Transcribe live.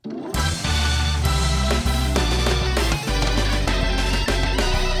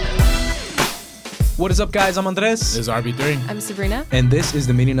What is up, guys? I'm Andres. This is RB3. I'm Sabrina. And this is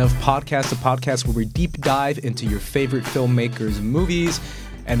The Meaning of Podcast, a podcast where we deep dive into your favorite filmmakers' movies.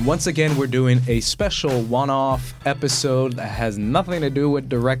 And once again, we're doing a special one-off episode that has nothing to do with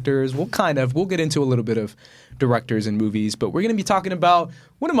directors. We'll get into a little bit of directors and movies, but we're going to be talking about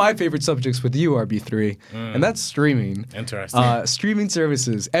one of my favorite subjects with you, RB3, and that's streaming. Interesting. Streaming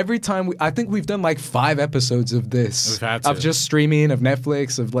services. Every time, I think we've done like 5 episodes of this. We've had to. Of just streaming, of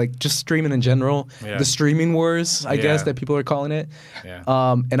Netflix, of like just streaming in general. Yeah. The streaming wars, I guess, that people are calling it. Yeah.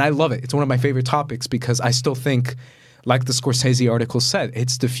 And I love it. It's one of my favorite topics because I still think, like the Scorsese article said,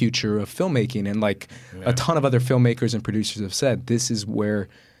 it's the future of filmmaking. And like a ton of other filmmakers and producers have said, this is where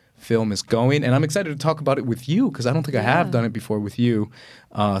film is going. And I'm excited to talk about it with you because I don't think I have done it before with you,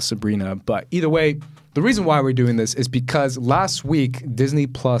 Sabrina. But either way, the reason why we're doing this is because last week, Disney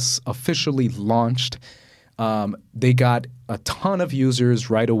Plus officially launched. They got a ton of users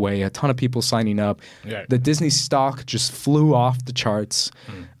right away, a ton of people signing up. Yeah. The Disney stock just flew off the charts,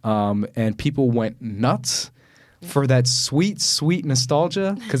 and people went nuts for that sweet, sweet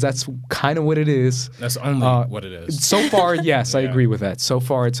nostalgia, because that's kind of what it is. That's only what it is. So far, yes, I agree with that. So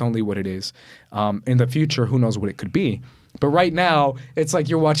far, it's only what it is. In the future, who knows what it could be. But right now, it's like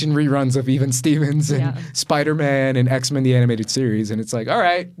you're watching reruns of Even Stevens and Spider-Man and X-Men the Animated Series, and it's like, all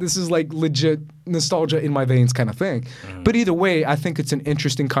right, this is like legit nostalgia in my veins kind of thing. But either way, I think it's an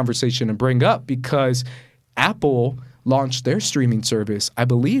interesting conversation to bring up because Apple launched their streaming service, I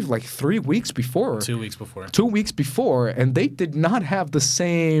believe, like 3 weeks before. 2 weeks before. 2 weeks before, and they did not have the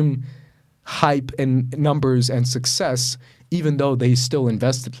same hype and numbers and success, even though they still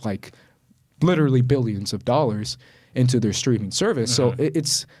invested like literally billions of dollars into their streaming service. So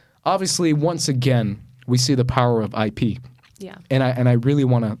it's obviously, once again, we see the power of IP. Yeah. And I really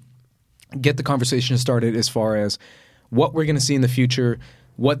want to get the conversation started as far as what we're going to see in the future,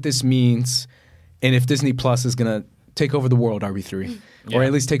 what this means, and if Disney Plus is going to take over the world, RB3, or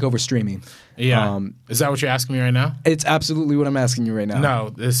at least take over streaming. Yeah. Is that what you're asking me right now? It's absolutely what I'm asking you right now. No,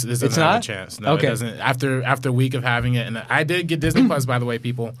 this doesn't have a chance. No, Okay. It doesn't. After a week of having it, and I did get Disney Plus, by the way,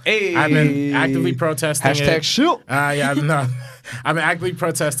 people. Hey. I've been actively protesting it. #shoot. No. I've been actively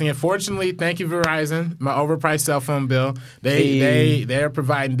protesting it. Fortunately, thank you, Verizon, my overpriced cell phone bill. They're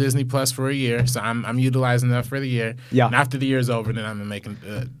providing Disney Plus for a year, so I'm utilizing that for the year. Yeah. And after the year is over, then I'm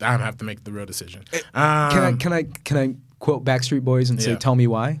gonna have to make the real decision. Can I quote Backstreet Boys and say, "Tell me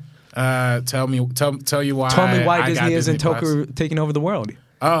why"? Tell you why. Tell me why I Disney got isn't Plus. taking over the world.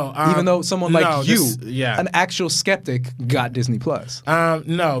 Oh, Even though someone like you, yeah, an actual skeptic, got Disney Plus.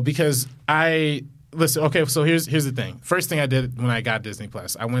 No, because listen. Okay, so here's the thing. First thing I did when I got Disney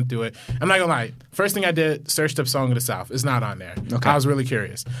Plus, I went through it. I'm not gonna lie. First thing I did, searched up "Song of the South." It's not on there. Okay. I was really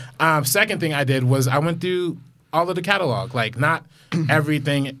curious. Second thing I did was I went through all of the catalog, like not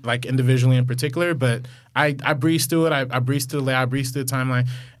everything like individually in particular, but I breezed through it. I breezed through the layout, I breezed through the timeline.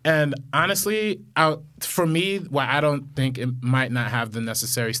 And honestly, for me, why I don't think it might not have the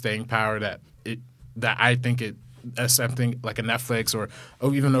necessary staying power that I think it something like a Netflix or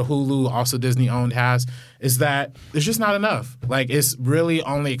even a Hulu, also Disney owned, has, is that there's just not enough. Like, it's really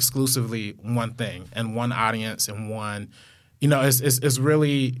only exclusively one thing and one audience and one, it's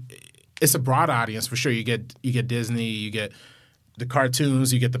really, it's a broad audience for sure. You get Disney, you get the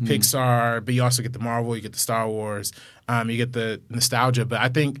cartoons, you get the Pixar, but you also get the Marvel, you get the Star Wars, you get the nostalgia. But I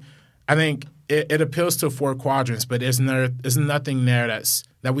think it appeals to 4 quadrants, but there's nothing there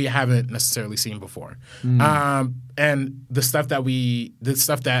that we haven't necessarily seen before. And the stuff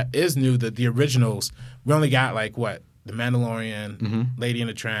that is new, the originals, we only got like what? The Mandalorian, Lady and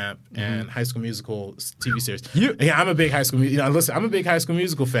the Tramp, and High School Musical TV series. I'm a big High School Musical. Listen, I'm a big High School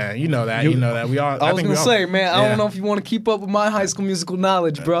Musical fan. You know that. We all. I was gonna say, man, I don't know if you want to keep up with my High School Musical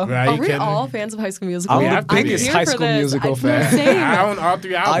knowledge, bro. Right, Are we all fans of High School Musical? I'm the biggest High School Musical fan. I own all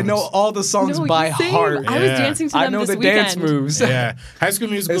 3 albums. I know all the songs by heart. I was dancing to them I know this the weekend. dance moves. Yeah, High School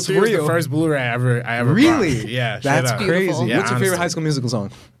Musical It's 3 was real. the first Blu-ray I ever Really? bought. Yeah, That's straight up. crazy. Beautiful. Yeah, What's your favorite honestly. High School Musical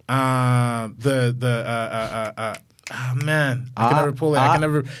song? Oh man, I can never pull it. I can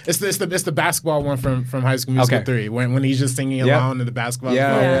never. It's the basketball one from High School Musical 3 when he's just singing alone in the basketball in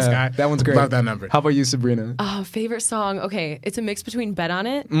the sky. That one's great. Love that number. How about you, Sabrina? Favorite song? Okay, it's a mix between Bet on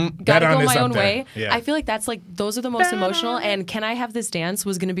It, Bet Gotta on Go It's My up Own there. Way. Yeah. I feel like that's like those are the most emotional. And Can I Have This Dance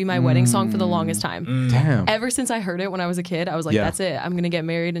was gonna be my wedding song for the longest time. Damn. Ever since I heard it when I was a kid, I was like, that's it. I'm gonna get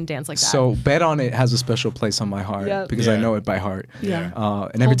married and dance like that. So Bet on It has a special place on my heart because I know it by heart. Yeah.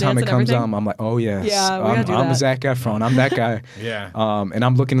 And every Whole time dance it and comes everything? on, I'm like, oh yes. Yeah, we gotta do I'm a that. Zac Efron microphone. I'm that guy. Yeah. And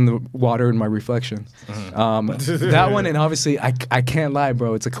I'm looking in the water in my reflection. That one, and obviously, I can't lie,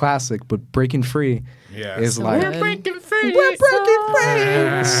 bro. It's a classic, but Breaking Free is So like... good. We're breaking free. We're breaking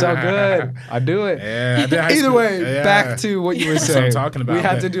free. It's so good. I do it. Yeah, I did high Either school. way, Yeah. back to what you were That's what saying. I'm talking about, We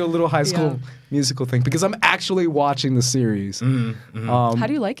had but- to do a little High School Musical thing because I'm actually watching the series. How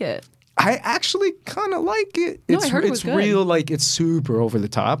do you like it? I actually kind of like it. No, I heard it was it's good. real, like it's super over the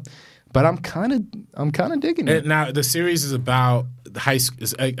top, but I'm kind of digging it. Now the series is about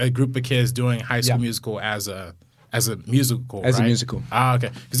a group of kids doing High School Yeah. Musical as a musical. As a right? musical. Ah, okay.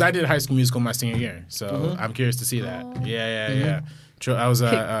 Because I did High School Musical my senior year, so I'm curious to see that. Yeah. I was It's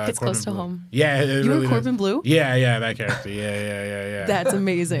Corbin close to Blue. home. Yeah, it You really were Corbin Blue? Yeah, that character. Yeah. That's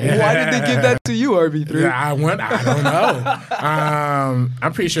amazing. Why did they give that to you, RB3? Yeah, I don't know.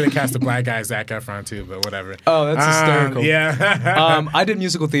 I'm pretty sure they cast a black guy Zac Efron too, but whatever. Oh, that's hysterical. Yeah. I did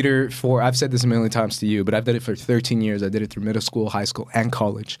musical theater I've said this a million times to you, but I've done it for 13 years. I did it through middle school, high school, and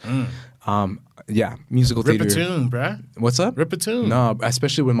college. Yeah, musical Rip theater. a tune, bruh. What's up? Rip a tune. No,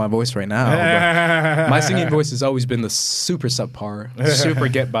 especially with my voice right now. But my singing voice has always been the super subpar, super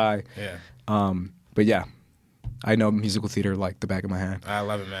get by. Yeah. But yeah, I know musical theater like the back of my hand. I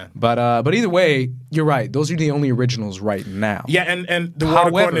love it, man. But either way, you're right. Those are the only originals right now. Yeah, and the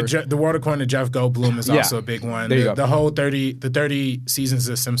However- world according to Jeff Goldblum is Yeah. also a big one. There you go. The whole 30 seasons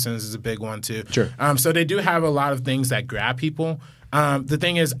of Simpsons is a big one too. Sure. So they do have a lot of things that grab people. The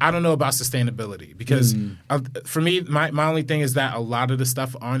thing is, I don't know about sustainability because for me, my only thing is that a lot of the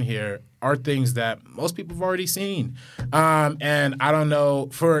stuff on here are things that most people have already seen. And I don't know,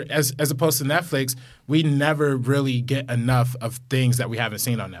 as opposed to Netflix, we never really get enough of things that we haven't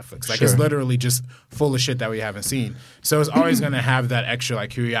seen on Netflix. Like it's Sure. literally just full of shit that we haven't seen. So it's always going to have that extra like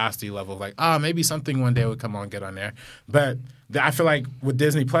curiosity level of like, maybe something one day would come on, get on there. But I feel like with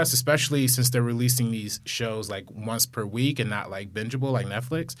Disney Plus, especially since they're releasing these shows like once per week and not like bingeable like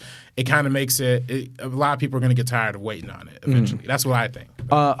Netflix, it kind of makes it a lot of people are going to get tired of waiting on it eventually. That's what I think.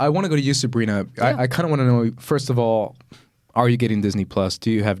 I want to go to you, Sabrina. I kind of want to know, first of all, are you getting Disney Plus?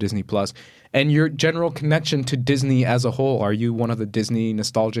 Do you have Disney Plus? And your general connection to Disney as a whole, are you one of the Disney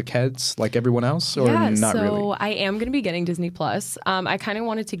nostalgic heads like everyone else, or not so really? I am going to be getting Disney Plus. I kind of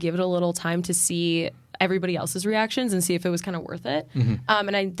wanted to give it a little time to see everybody else's reactions and see if it was kind of worth it. And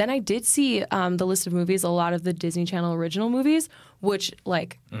I did see the list of movies, a lot of the Disney Channel original movies, which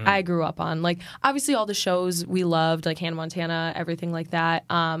like I grew up on. Like obviously all the shows we loved, like Hannah Montana, everything like that.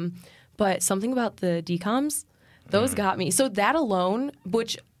 But something about the DComs, those got me. So that alone,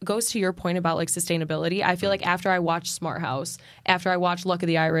 which goes to your point about like sustainability, I feel like after I watch Smart House, after I watch Luck of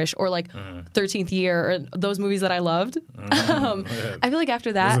the Irish, or like 13th Year, or those movies that I loved, I feel like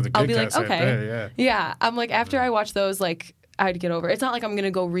after Those are that, the I'll good be like, cuts right okay. there, yeah. I'm like, after I watch those, like, I'd get over it. It's not like I'm going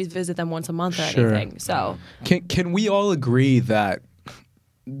to go revisit them once a month or Sure. anything. So, Can we all agree that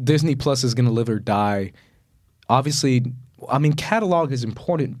Disney Plus is going to live or die? Obviously, I mean, catalog is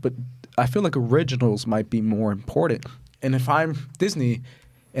important, but I feel like originals might be more important. And if I'm Disney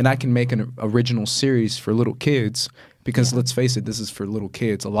and I can make an original series for little kids, because let's face it, this is for little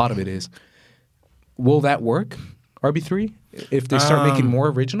kids, a lot of it is, will that work, RB3? If they start making more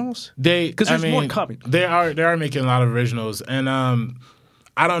originals? Because there's more coming. They are making a lot of originals, and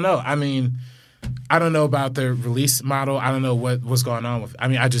I don't know. I mean, I don't know about the release model. I don't know what's going on with. I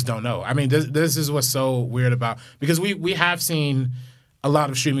mean, I just don't know. I mean, this is what's so weird about, because we have seen a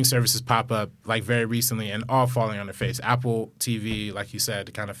lot of streaming services pop up like very recently and all falling on their face. Apple TV, like you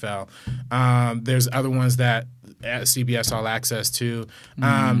said, kind of fell. There's other ones that CBS All Access too.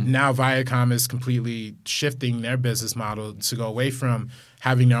 Now Viacom is completely shifting their business model to go away from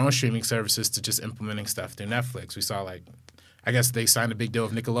having their own streaming services to just implementing stuff through Netflix. We saw like, I guess they signed a big deal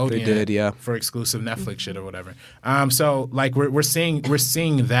with Nickelodeon. They did, yeah. For exclusive Netflix shit or whatever. So like we're seeing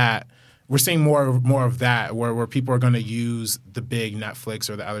that. We're seeing more of that where people are going to use the big Netflix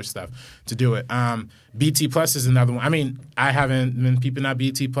or the other stuff to do it. BT Plus is another one. I mean, I haven't been peeping at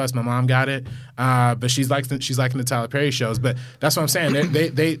BT Plus. My mom got it, but she's liking the Tyler Perry shows. But that's what I'm saying.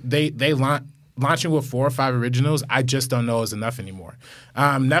 They launching with 4 or 5 originals. I just don't know is enough anymore.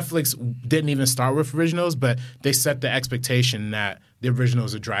 Netflix didn't even start with originals, but they set the expectation that the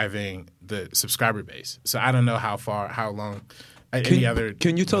originals are driving the subscriber base. So I don't know how long.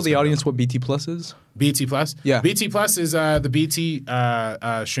 Can you tell the audience what BT Plus is? BT Plus? Yeah. BT Plus is the BT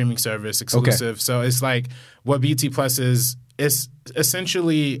streaming service exclusive. Okay. So it's like what BT Plus is, it's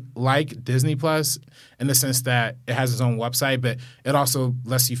essentially like Disney Plus in the sense that it has its own website, but it also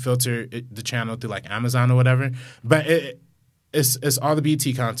lets you filter the channel through like Amazon or whatever. But it's all the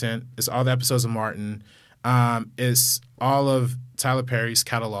BT content. It's all the episodes of Martin. It's all of Tyler Perry's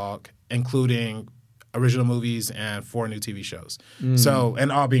catalog, including original movies and 4 new TV shows. So,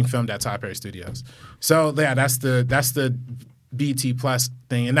 and all being filmed at Tyler Perry Studios. So yeah, that's the BT Plus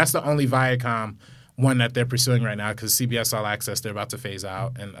thing, and that's the only Viacom one that they're pursuing right now because CBS All Access they're about to phase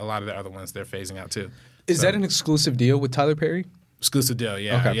out, and a lot of the other ones they're phasing out too. Is that an exclusive deal with Tyler Perry? Exclusive deal,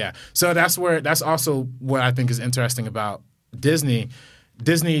 yeah, Okay. yeah. So that's also what I think is interesting about Disney.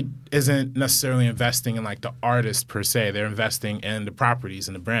 Disney isn't necessarily investing in like the artist per se. They're investing in the properties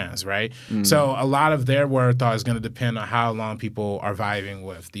and the brands, right? So a lot of their wherewithal is going to depend on how long people are vibing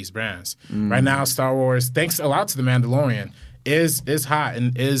with these brands. Right now, Star Wars, thanks a lot to The Mandalorian, is hot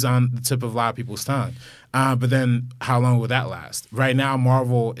and is on the tip of a lot of people's tongue. But then how long will that last? Right now,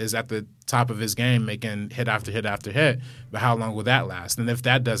 Marvel is at the top of his game making hit after hit after hit. But how long will that last? And if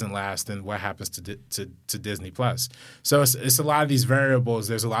that doesn't last, then what happens to Disney Plus? So it's a lot of these variables.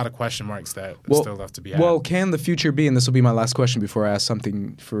 There's a lot of question marks that still left to be added. Well, can the future be, and this will be my last question before I ask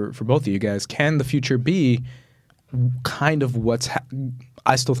something for both of you guys, can the future be kind of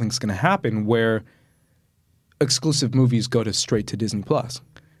I still think is going to happen, where exclusive movies go straight to Disney Plus?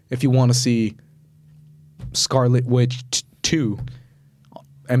 If you want to see Scarlet Witch 2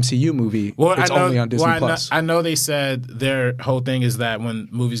 MCU movie, it's only on Disney Plus. I know they said their whole thing is that when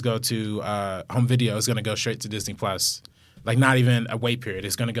movies go to home video, it's going to go straight to Disney Plus. Like not even a wait period.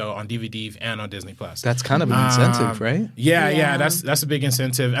 It's going to go on DVD and on Disney Plus. That's kind of an incentive, right? Yeah. That's a big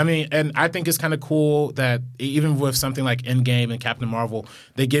incentive. I mean, and I think it's kind of cool that even with something like Endgame and Captain Marvel,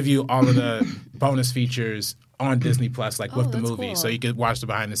 they give you all of the bonus features on Disney Plus, like with the movie. Cool. So you could watch the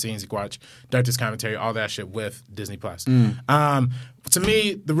behind the scenes, you could watch director's commentary, all that shit with Disney Plus. To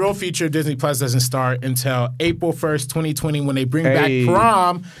me, the real feature of Disney Plus doesn't start until April 1st, 2020, when they bring back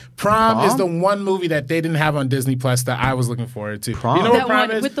Prom. Prom is the one movie that they didn't have on Disney Plus that I was looking forward to. Prom? You know That what Prom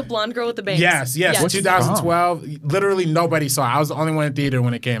one is? with the blonde girl with the bangs. Yes. What's 2012. Literally nobody saw it. I was the only one in theater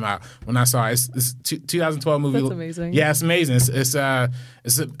when it came out. When I saw it, it's 2012 movie. That's amazing. Yeah, it's amazing. It's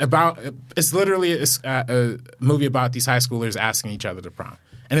literally a movie about these high schoolers asking each other to prom.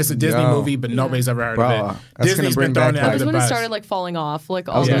 And it's a Disney movie, but nobody's ever heard of it. That's Disney's gonna been bring throwing back it That under was the when it bus. started like falling off. Like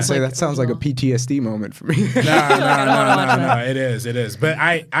I was going to say, like, that sounds like a original. PTSD moment for me. No, it is. But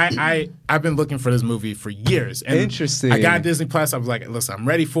I've been looking for this movie for years. And Interesting. I got Disney Plus. I was like, listen, I'm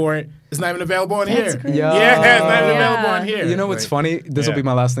ready for it. It's not even available on here. great. Yeah. Yeah, it's not even Yeah. available on here. You know what's Like, funny? This will yeah. be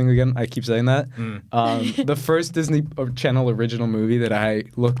my last thing again. I keep saying that. The first Disney Channel original movie that I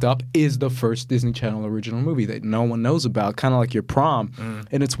looked up is the first Disney Channel original movie that no one knows about, kind of like your Prom.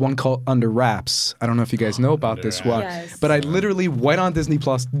 And it's one called Under Wraps. I don't know if you guys know about this one. Yes. But I literally went on Disney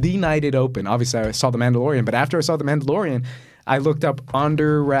Plus the night it opened. Obviously, I saw The Mandalorian. But after I saw The Mandalorian, I looked up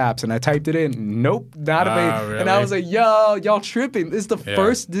Under Wraps and I typed it in. Nope, not available. Really? And I was like, yo, y'all tripping. This is the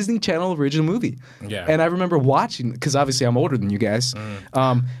first Disney Channel original movie. Yeah. And I remember watching, because obviously I'm older than you guys.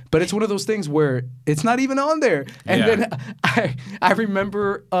 But it's one of those things where it's not even on there. And Yeah. then I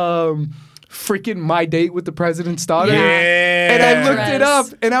remember freaking My Date with the President's Daughter. Yeah. And I looked it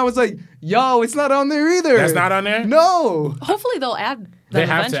Dress. up and I was like, yo, it's not on there either. That's not on there? No. Hopefully they'll add They them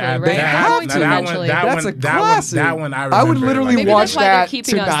have eventually, to add right? They They're have going to. to That eventually. That's a classic. That one I remember. I would literally Maybe watch that's why that they're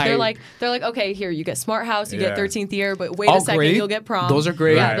keeping us. tonight. They're like, okay, here you get Smart House, you Yeah. get 13th Year, but wait All a second, great. you'll get Prom. Those are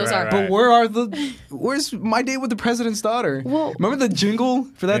great. Yeah, Right, those right, are. right. But where's My Date with the President's Daughter? Well- Remember the jingle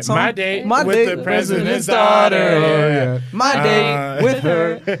for that song? My Date My with Date the President's Daughter. Oh, Yeah. My Date with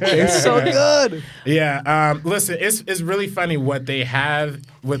her. It's so good. Yeah. Listen, it's really funny what they have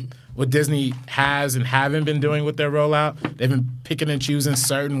with what Disney has and haven't been doing with their rollout. They've been picking and choosing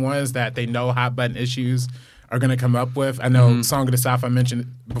certain ones that they know hot button issues are going to come up with. I know Song of the South I mentioned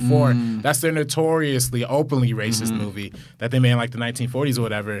before. That's their notoriously openly racist movie that they made in like the 1940s or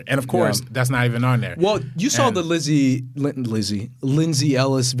whatever. And of course, that's not even on there. Well, you saw And- the Lindsay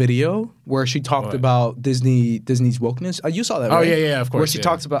Ellis video where she talked about Disney's wokeness. You saw that, right? yeah, of course, Where she yeah.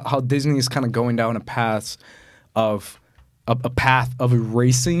 talks about how Disney is kind of going down a path of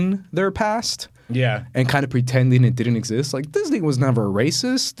erasing their past. Yeah. And kind of pretending it didn't exist. Like, Disney was never a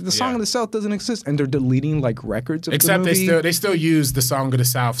racist. The Song Yeah. of the South doesn't exist, and they're deleting like records of Except the movie. they still use the Song of the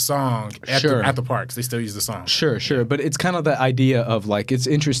South song at, Sure. at the parks. They still use the song. Sure. But it's kind of the idea of like, it's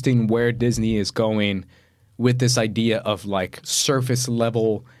interesting where Disney is going with this idea of like surface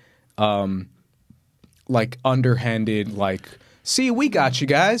level, like underhanded, like, see, we got you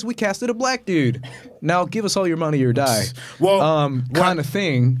guys. We casted a black dude. Now give us all your money or die. Well, kind of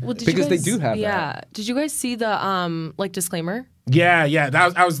thing. Well, did because you they guys, do have yeah. that. Did you guys see the like disclaimer? Yeah.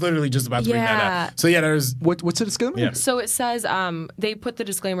 I was literally just about to bring that Yeah. up. So yeah, there's What's it disclaimer? Yeah. So it says they put the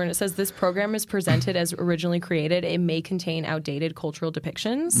disclaimer and it says this program is presented as originally created. It may contain outdated cultural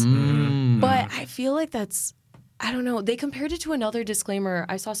depictions, but I feel like that's I don't know. They compared it to another disclaimer.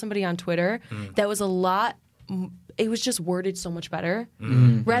 I saw somebody on Twitter that was a lot. It was just worded so much better.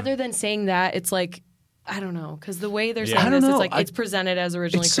 Rather than saying that, it's like, I don't know, because the way they're saying I don't this, know. it's like it's presented as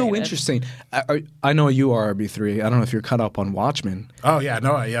originally It's so created. interesting. I know you are RB3. I don't know if you're caught up on Watchmen. Oh yeah,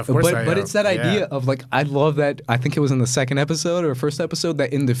 no, yeah, of course. But it's that idea of like, I love that. I think it was in the second episode or first episode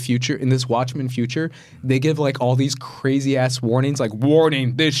that in the future, in this Watchmen future, they give like all these crazy ass warnings, like,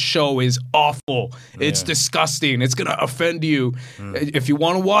 warning, this show is awful. It's disgusting. It's gonna offend you. If you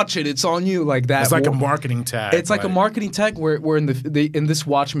want to watch it, it's on you. Like that. It's like a marketing tag. It's like a marketing tag where in in this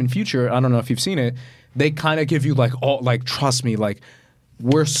Watchmen future, I don't know if you've seen it, they kind of give you like, trust me, like,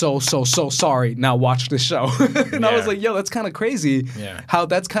 we're so sorry. Now watch this show. And I was like, yo, that's kind of crazy. Yeah. How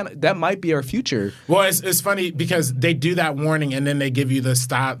that might be our future. Well, it's funny because they do that warning and then they give you the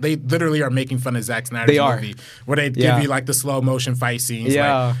style. They literally are making fun of Zack Snyder's movie where they give you like the slow motion fight scenes.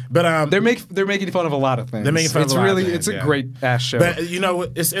 Yeah. Like, but they're making fun of a lot of things. They're making fun of a lot of things, It's a yeah. great ass show. But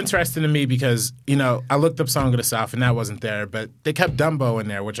it's interesting to me because I looked up Song of the South and that wasn't there, but they kept Dumbo in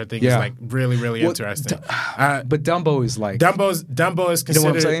there, which I think is like really really interesting. But Dumbo is like Dumbo is You know what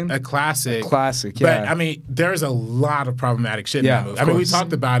I'm considered saying? a classic. Yeah. But I mean, there's a lot of problematic shit in Yeah, that movie. of I mean, we course.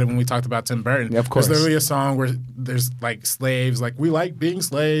 talked about it when we talked about Tim Burton. Yeah, of course. There's literally a song where there's like slaves, like we like being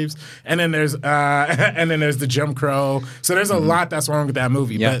slaves, and then there's the Jim Crow. So there's a lot that's wrong with that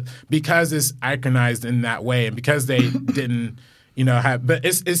movie. Yeah. But because it's iconized in that way, and because they didn't. Have, but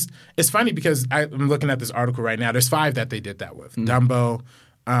it's funny because I'm looking at this article right now. There's 5 that they did that with: Dumbo,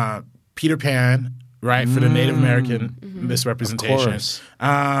 Peter Pan, right, for the Native American misrepresentation. Of course.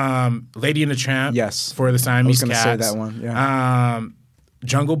 Lady and the Tramp, Yes. for the Siamese I was Cats. gonna say that one, yeah.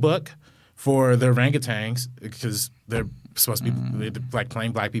 Jungle Book for the orangutans because they're supposed to be like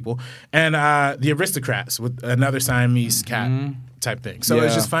plain black people, and the Aristocrats with another Siamese cat type thing. So it's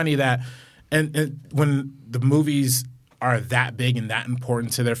Yeah. just funny that, and when the movies are that big and that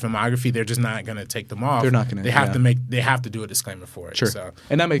important to their filmography, they're just not going to take them off. They're not gonna, They have yeah. to make. They have to do a disclaimer for it. Sure. So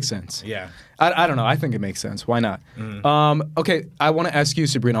And that makes sense. yeah. I don't know. I think it makes sense. Why not? Okay, I want to ask you,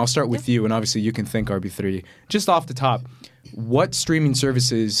 Sabrina. I'll start with you, and obviously you can think RB3. Just off the top, what streaming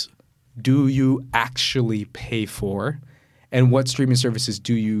services do you actually pay for? And what streaming services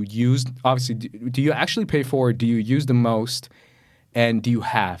do you use? Obviously, do you actually pay for? Do you use the most? And do you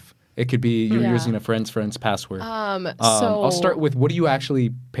have? It could be you're Yeah. using a friend's password. So I'll start with, what do you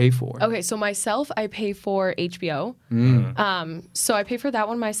actually pay for? Okay, so myself, I pay for HBO. So I pay for that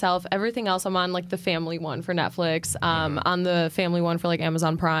one myself. Everything else, I'm on like the family one for Netflix, on the family one for like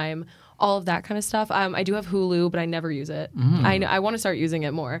Amazon Prime, all of that kind of stuff. I do have Hulu, but I never use it. I want to start using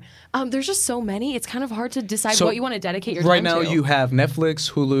it more. There's just so many. It's kind of hard to decide So what you want to dedicate your right time to. now, you have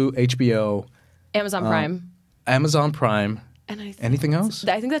Netflix, Hulu, HBO, Amazon Prime. Amazon Prime. And I think Anything else?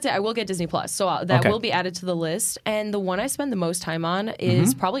 I think that's it. I will get Disney Plus, so that Okay. will be added to the list. And the one I spend the most time on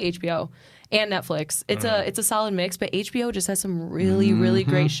is probably HBO and Netflix. It's a solid mix, but HBO just has some really really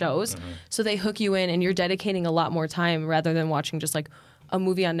great shows. So they hook you in, and you're dedicating a lot more time rather than watching just like a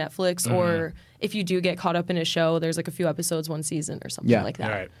movie on Netflix. Or if you do get caught up in a show, there's like a few episodes one season or something Yeah. like All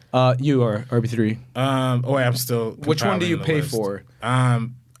that. right. You are RB3. I'm still. Which one do you compiling pay the list. for?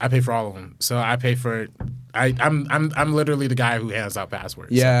 I pay for all of them. So I pay for. I'm literally the guy who hands out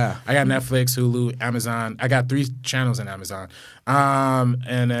passwords. Yeah. So I got Netflix, Hulu, Amazon. I got 3 channels in Amazon,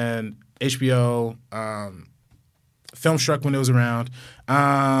 and then HBO, Filmstruck when it was around.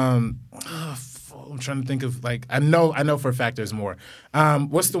 I'm trying to think of like I know for a fact there's more.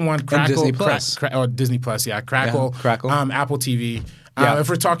 What's the one? Crackle, Disney Plus. Disney Plus. Yeah, Crackle. Yeah, Crackle. Apple TV. Yeah. If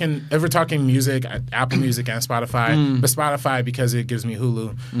we're talking music, Apple Music and Spotify, but Spotify because it gives me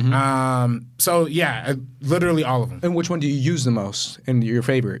Hulu. So yeah, literally all of them. And which one do you use the most and your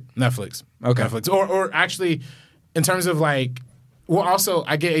favorite? Netflix. Okay. Netflix. Or actually, in terms of like, well, also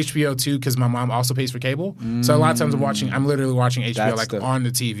I get HBO too because my mom also pays for cable. So a lot of times I'm literally watching HBO That's like the on the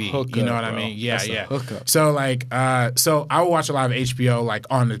TV. hookup, You know what I bro. mean? Yeah, That's the yeah. hookup. So like, so I will watch a lot of HBO like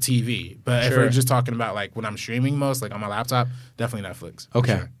on the TV. But if Sure. we're just talking about like when I'm streaming most, like on my laptop, definitely Netflix. for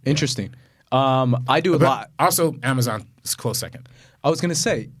Okay, sure. interesting. I do a But lot. also Amazon is close second. I was gonna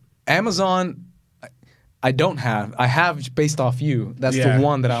say Amazon. I don't have. I have based off you. That's Yeah. the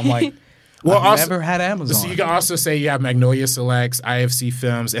one that I'm like. Well, I've also- never had Amazon. So you can also say you have Magnolia Selects, IFC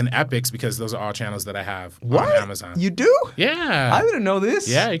Films, and Epics because those are all channels that I have what? on Amazon. You do? Yeah. I didn't know this.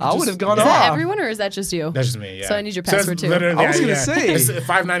 Yeah, you can I just- would have gone Is off. that everyone or is that just you? That's just me, yeah. So I need your it's password, too. literally- I was gonna yeah. say. It's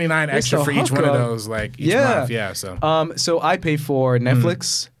 $5.99 extra a for each one of hookup. those, like each Yeah. month. Yeah, so. So I pay for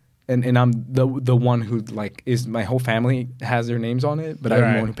Netflix, and I'm the one who like is my whole family has their names on it, but I'm the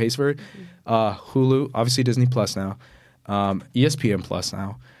Right. one who pays for it. Hulu, obviously Disney Plus now, ESPN Plus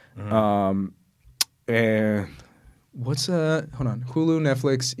now, and what's hold on, Hulu,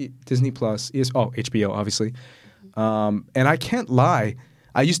 Netflix, Disney Plus, HBO obviously. And I can't lie,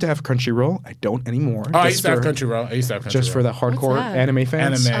 I used to have Crunchyroll. I don't anymore. Oh, I used to have Crunchyroll. Just for the hardcore that? anime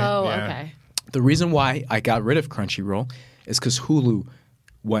fans. Anime. Oh, Yeah. okay. The reason why I got rid of Crunchyroll is because Hulu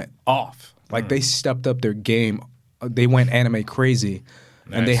went off. Like they stepped up their game. They went anime crazy.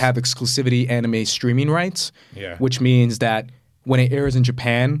 And they Nice. have exclusivity anime streaming rights, Yeah. which means that when it airs in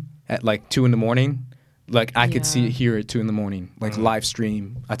Japan at like 2 a.m, like I could see Yeah. it here at 2 a.m, like live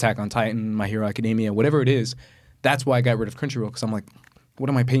stream Attack on Titan, My Hero Academia, whatever it is. That's why I got rid of Crunchyroll, because I'm like, what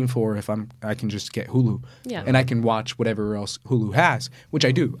am I paying for if I can just get Hulu? Yeah. And I can watch whatever else Hulu has, which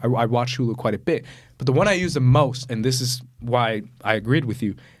I do. I watch Hulu quite a bit. But the one I use the most, and this is why I agreed with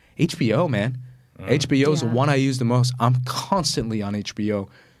you, HBO, man. HBO is the Yeah. one I use the most. I'm constantly on HBO,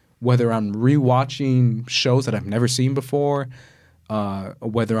 whether I'm rewatching shows that I've never seen before,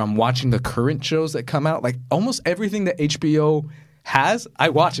 whether I'm watching the current shows that come out. Like almost everything that HBO has, I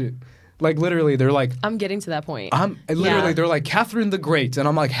watch it. Like literally, they're like, I'm getting to that point. literally, they're like Catherine the Great, and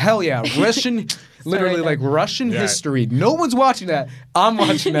I'm like, hell yeah, Russian, literally Sorry. like Russian Right. history. No one's watching that. I'm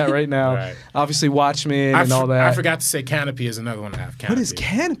watching that right now. Right. Obviously, Watchmen and all that. I forgot to say Canopy is another one I have. Canopy. What is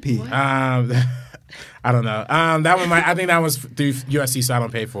Canopy? I don't know. That one I think that was through USC, so I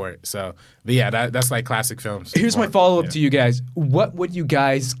don't pay for it. So, but yeah, that's like classic films. Here's my follow up to you guys. What would you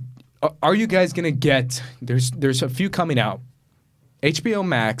guys? Are you guys gonna get? There's a few coming out. HBO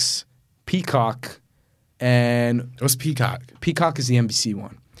Max, Peacock, and What's Peacock? Peacock is the NBC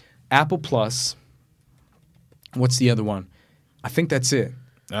one. Apple Plus. What's the other one? I think that's it.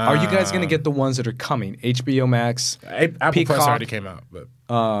 Are you guys gonna get the ones that are coming? HBO Max, Apple Peacock, Plus already came out, but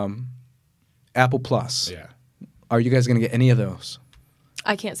Apple Plus. yeah. Are you guys gonna get any of those?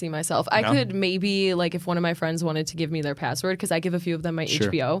 I can't see myself. I No? could maybe, like, if one of my friends wanted to give me their password, because I give a few of them my Sure.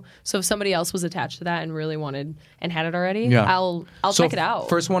 HBO. So if somebody else was attached to that and really wanted and had it already, Yeah. I'll So check it out.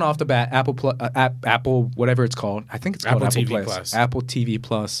 First one off the bat, Apple, whatever it's called. I think it's called Apple Apple TV Plus. Plus. Apple TV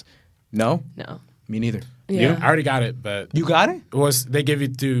Plus. No, No. me neither. Yeah. I already got it, but You got it? it was they give you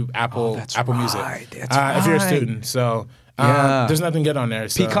through Apple that's Apple right. Music That's if you're a right. student. So Yeah. there's nothing good on there.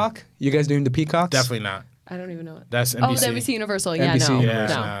 So Peacock? You guys doing the Peacocks? Definitely not. I don't even know it. That's Oh, NBC. the NBC Universal. Yeah, NBC no.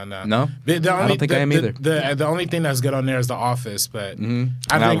 Universal. No. No. No? The I don't think I am either. The only thing that's good on there is The Office, but I've I never don't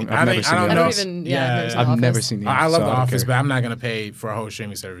seen know. The I don't Office. even. Yeah, I've never seen I've The never Office. seen the I love so The don't Office, care. but I'm not going to pay for a whole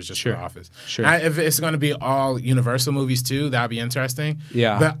streaming service just Sure. for The Office. Sure. If it's going to be all Universal movies too, that'd be interesting.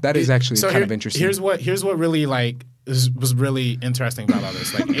 Yeah, But that is actually kind of interesting. Here's what really like was really interesting about all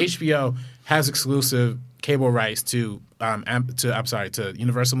this. Like HBO has exclusive cable rights to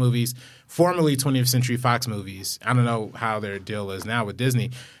Universal movies, formerly 20th Century Fox movies. I don't know how their deal is now with Disney,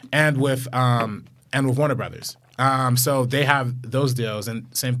 and with Warner Brothers. So they have those deals, and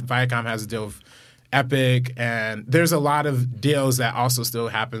same Viacom has a deal with Epic, and there's a lot of deals that also still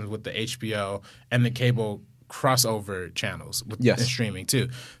happen with the HBO and the cable crossover channels with Yes. and streaming too.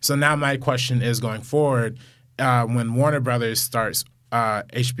 So now my question is going forward, when Warner Brothers starts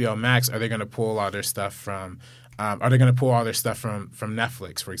HBO Max, are they going to pull all their stuff from? Are they going to pull all their stuff from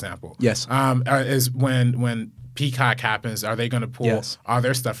Netflix, for example? Yes. Is when Peacock happens, are they going to pull Yes. all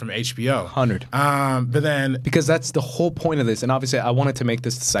their stuff from HBO? 100. But then Because that's the whole point of this. And obviously, I wanted to make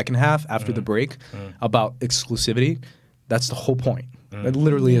this the second half after the break about exclusivity. That's the whole point. It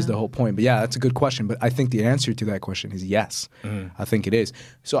literally is the whole point. But yeah, that's a good question. But I think the answer to that question is yes. I think it is.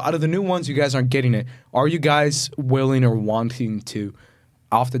 So out of the new ones, you guys aren't getting it. Are you guys willing or wanting to,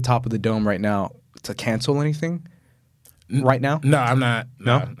 off the top of the dome right now, to cancel anything right now? no, I'm not.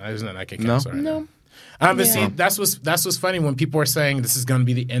 No? There's nothing I can No? cancel right now. No. But see, that's what's funny when people are saying this is going to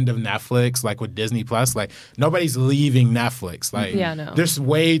be the end of Netflix, like with Disney Plus. Like nobody's leaving Netflix. Like Yeah, no. there's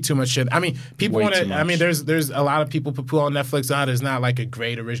way too much shit. I mean, people Way want too to. I mean, much. there's a lot of people put on Netflix on. It's not like a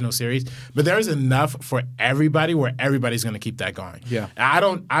great original series, but there's enough for everybody where everybody's going to keep that going. Yeah. I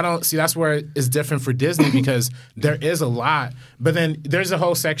don't see that's where it's different for Disney because there is a lot, but then there's a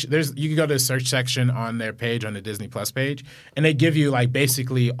whole section. You can go to the search section on their page on the Disney Plus page, and they give you like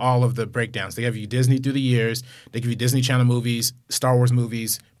basically all of the breakdowns. They give you Disney through the years. They give you Disney Channel movies, Star Wars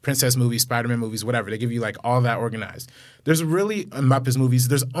movies, Princess movies, Spider-Man movies, whatever. They give you like all that organized. There's really Muppets movies.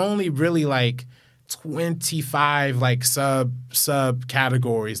 There's only really like 25 like sub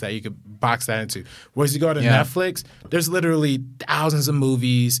categories that you could box that into. Whereas you go to Yeah. Netflix, there's literally thousands of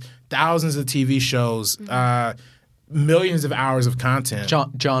movies, thousands of TV shows, millions of hours of content.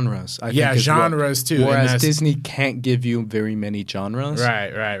 Genres. I Yeah, think is genres too. Whereas Disney can't give you very many genres.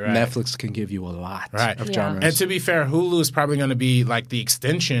 Right. Netflix can give you a lot of Yeah. genres. And to be fair, Hulu is probably going to be like the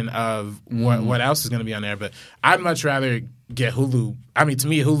extension of what else is going to be on there. But I'd much rather get Hulu. I mean, to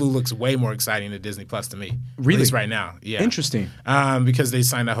me, Hulu looks way more exciting than Disney Plus to me. Really? At least right now. Yeah. Interesting. Because they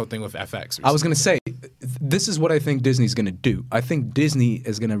signed that whole thing with FX. Recently. I was going to say, this is what I think Disney's going to do. I think Disney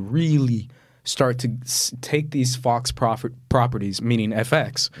is going to really start to take these Fox properties, meaning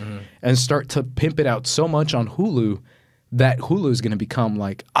FX, and start to pimp it out so much on Hulu that Hulu is going to become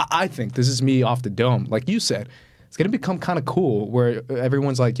like, I think, this is me off the dome, like you said, it's going to become kind of cool where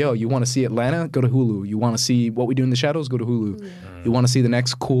everyone's like, yo, you want to see Atlanta? Go to Hulu. You want to see What We Do in the Shadows? Go to Hulu. You want to see the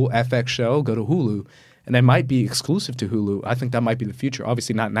next cool FX show? Go to Hulu. And that might be exclusive to Hulu. I think that might be the future.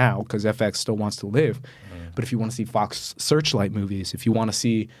 Obviously not now because FX still wants to live. But if you want to see Fox Searchlight movies, if you want to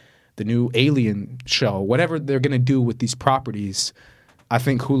see the new Alien show, whatever they're going to do with these properties, I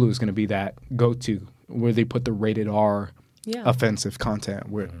think Hulu is going to be that go-to where they put the rated R offensive content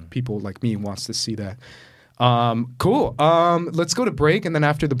where people like me wants to see that. Cool. Let's go to break, and then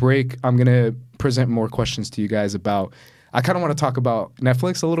after the break, I'm going to present more questions to you guys about – I kind of want to talk about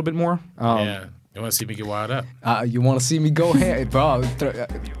Netflix a little bit more. Yeah. You want to see me get wild up? You want to see me go hand, bro?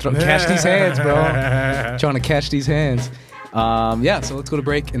 Catch these hands, bro. Trying to catch these hands. So let's go to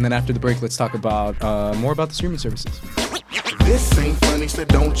break, and then after the break, let's talk about more about the streaming services. This ain't funny, so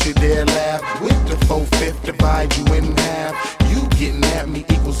don't you dare laugh. With the 4/5 divide you in half. You getting at me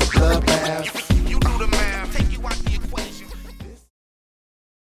equals a bloodbath. You do the math, take you out the equation.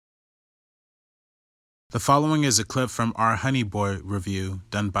 The following is a clip from our Honey Boy review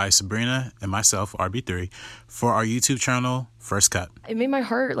done by Sabrina and myself, RB3, for our YouTube channel, First Cut. It made my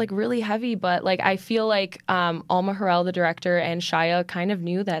heart like really heavy, but like I feel like Alma Harrell, the director, and Shia kind of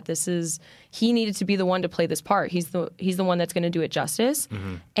knew that he needed to be the one to play this part. He's the one that's going to do it justice,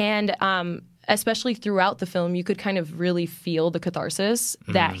 and especially throughout the film, you could kind of really feel the catharsis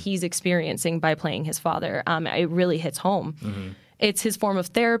that he's experiencing by playing his father. It really hits home. It's his form of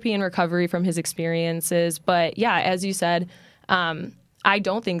therapy and recovery from his experiences. But yeah, as you said, I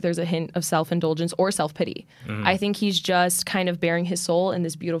don't think there's a hint of self-indulgence or self-pity. I think he's just kind of bearing his soul in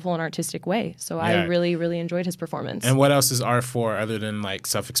this beautiful and artistic way. So I really, really enjoyed his performance. And what else is art for other than like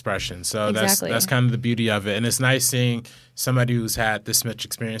self-expression? So Exactly. that's kind of the beauty of it. And it's nice seeing somebody who's had this much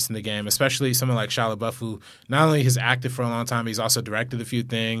experience in the game, especially someone like Shia LaBeouf, who not only has acted for a long time, but he's also directed a few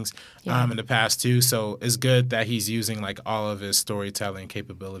things in the past too. So it's good that he's using like all of his storytelling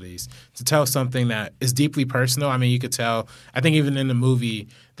capabilities to tell something that is deeply personal. I mean, you could tell, I think even in the movie,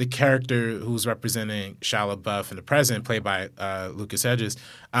 the character who's representing Shia LaBeouf in the present, played by Lucas Hedges,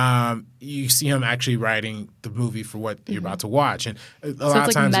 you see him actually writing the movie for what you're about to watch. And a lot of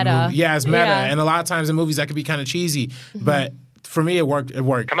like times, meta. it's meta. Yeah. And a lot of times in movies that could be kind of cheesy, but for me, it worked.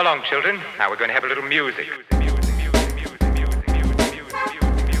 Come along, children. Now we're going to have a little music.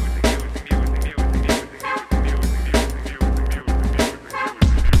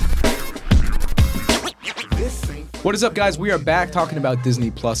 What is up, guys? We are back talking about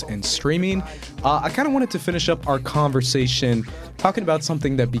Disney Plus and streaming. I kind of wanted to finish up our conversation talking about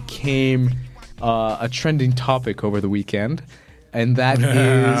something that became a trending topic over the weekend. And that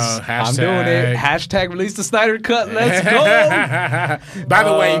is, I'm doing it. Hashtag release the Snyder Cut. Let's go. By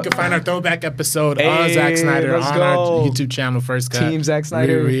the way, you can find our throwback episode on Zack Snyder on our YouTube channel, First Cut. Team Zack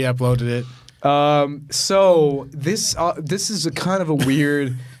Snyder. We re-uploaded it. So this is a kind of a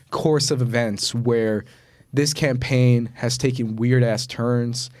weird course of events where this campaign has taken weird-ass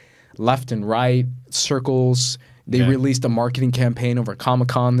turns, left and right, circles. They released a marketing campaign over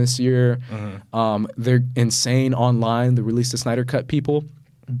Comic-Con this year. They're insane online, the Release the Snyder Cut people.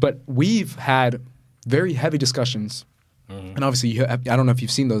 But we've had very heavy discussions. And obviously, I don't know if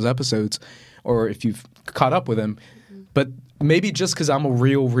you've seen those episodes or if you've caught up with them. But maybe just because I'm a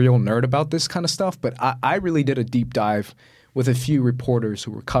real nerd about this kind of stuff, but I really did a deep dive with a few reporters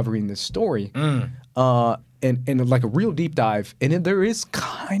who were covering this story. And like a real deep dive. And then there is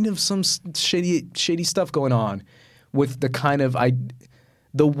kind of some shady stuff going on with the kind of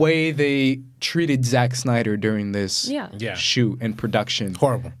the way they treated Zack Snyder during this shoot and production.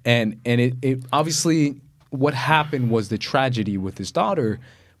 Horrible. And it obviously what happened was the tragedy with his daughter,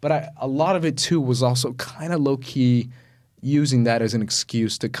 but a lot of it too was also kind of low-key using that as an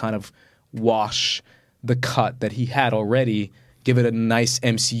excuse to kind of wash the cut that he had already, give it a nice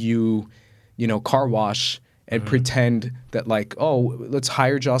MCU, car wash, and pretend that like, oh, let's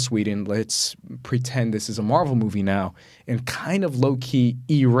hire Joss Whedon, let's pretend this is a Marvel movie now, and kind of low-key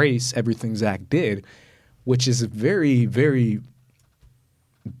erase everything Zack did, which is very, very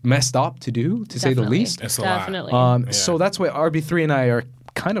messed up to do, to say the least. It's a lot. Definitely. So that's why RB3 and I are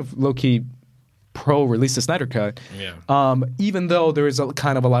kind of low-key pro release the Snyder Cut. Yeah. Even though there is a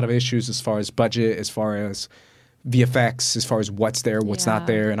lot of issues as far as budget, as far as VFX, as far as what's there, what's not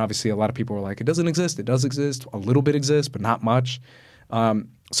there. And obviously a lot of people are like, it doesn't exist. It does exist. A little bit exists, but not much.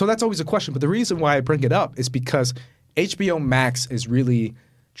 So that's always a question. But the reason why I bring it up is because HBO Max is really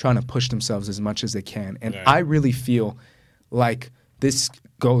trying to push themselves as much as they can. And I really feel like this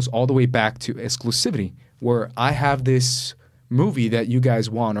goes all the way back to exclusivity, where I have this movie that you guys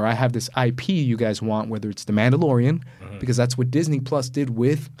want, or I have this IP you guys want, whether it's The Mandalorian, because that's what Disney Plus did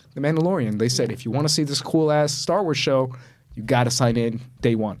with The Mandalorian. They said, if you want to see this cool-ass Star Wars show, you got to sign in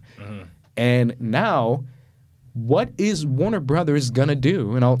day one. And now, what is Warner Brothers going to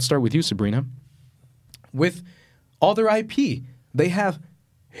do? And I'll start with you, Sabrina. With all their IP, they have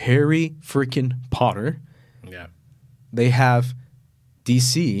Harry freaking Potter. Yeah. They have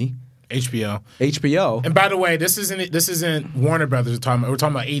DC, HBO. And by the way, this isn't Warner Brothers we're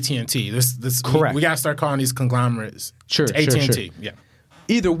talking about AT&T. This Correct. We got to start calling these conglomerates AT&T. Sure. Yeah.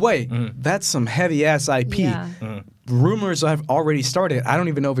 Either way, that's some heavy ass IP. Yeah. Rumors have already started. I don't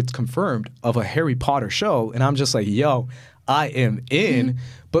even know if it's confirmed of a Harry Potter show, and I'm just like, yo, I am in.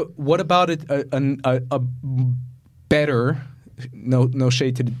 But what about a better, no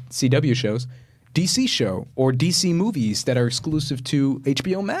shade to the CW shows, DC show or DC movies that are exclusive to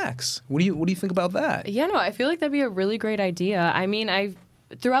HBO Max? What do you think about that? Yeah, no, I feel like that'd be a really great idea. I mean,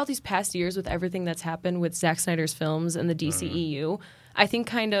 throughout these past years with everything that's happened with Zack Snyder's films and the DCEU, I think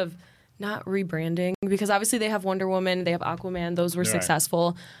kind of not rebranding, because obviously they have Wonder Woman, they have Aquaman, those were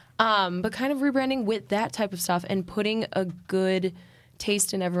successful, but kind of rebranding with that type of stuff and putting a good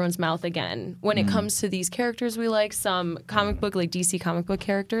taste in everyone's mouth again. When it comes to these characters we like, some comic book, like DC comic book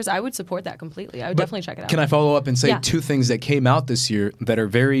characters, I would support that completely. I would definitely check it out. Can I follow up and say two things that came out this year that are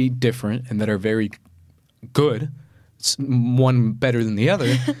very different and that are very good? One better than the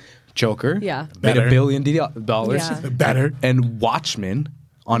other. Joker made Better. $1 billion. Yeah. Better. And Watchmen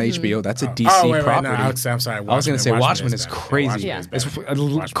on HBO. That's a DC wait, property. no, I'm sorry. I was going to say Watchmen is crazy.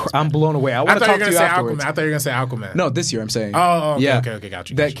 I'm blown away. I want to talk to you afterwards. I thought you were going to say Aquaman. No, this year I'm saying. Okay, got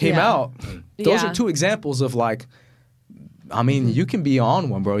you. That came out. Those are two examples of like, I mean, you can be on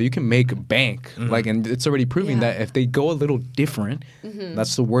one, bro. You can make a bank. Like, and it's already proving that if they go a little different,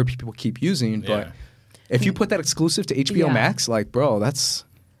 that's the word people keep using. But if you put that exclusive to HBO Max, like, bro, that's...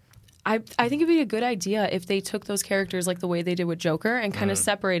 I think it'd be a good idea if they took those characters like the way they did with Joker and kind of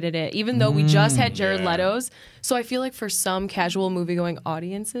separated it, even though we just had Jared Leto's. So I feel like for some casual movie-going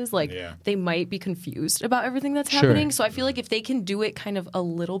audiences, like they might be confused about everything that's happening. So I feel like if they can do it kind of a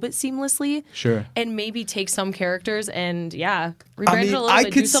little bit seamlessly and maybe take some characters and, rebrand it a little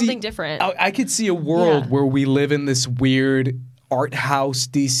bit, do something different. I could see a world where we live in this weird art house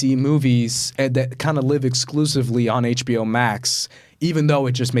DC movies and that kind of live exclusively on HBO Max, even though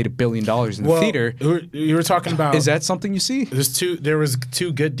it just made $1 billion in the theater. You were talking about... Is that something you see? There was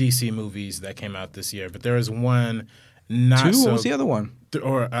two good DC movies that came out this year, but there was one not two? so... What was the other one?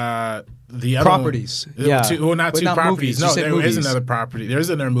 The other properties. One, yeah. Not two properties. Movies. No, there is another property. There is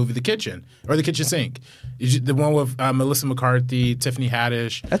another movie, The Kitchen, or The Kitchen Sink. The one with Melissa McCarthy, Tiffany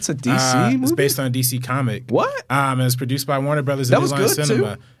Haddish. That's a DC movie? It's based on a DC comic. What? And it's produced by Warner Brothers and New Line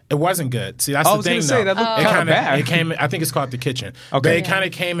Cinema. Too? It wasn't good. See, that's the thing, though. That looked kind of bad. It came. I think it's called The Kitchen. Okay. But it kind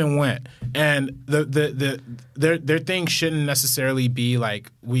of came and went. And their thing shouldn't necessarily be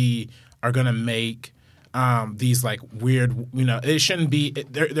like, we are going to make these like weird, it shouldn't be,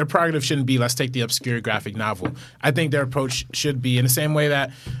 their prerogative shouldn't be, let's take the obscure graphic novel. I think their approach should be in the same way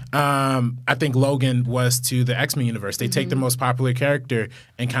that I think Logan was to the X-Men universe. They take the most popular character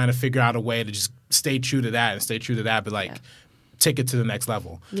and kind of figure out a way to just stay true to that, but like take it to the next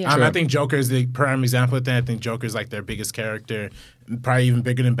level. Yeah. I think Joker is the prime example of that. I think Joker is like their biggest character, probably even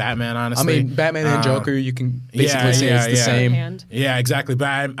bigger than Batman, honestly. I mean, Batman and Joker, you can basically say it's the same. Yeah, exactly.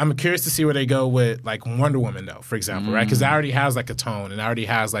 But I'm curious to see where they go with like Wonder Woman, though, for example, right? Because that already has like a tone and already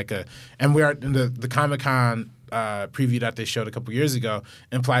has like and we are in the Comic-Con preview that they showed a couple years ago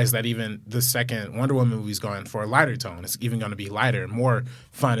implies that even the second Wonder Woman movie is going for a lighter tone. It's even going to be lighter and more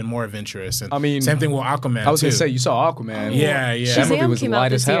fun and more adventurous. And I mean, same thing with Aquaman. I was going to say, you saw Aquaman. Yeah. That movie was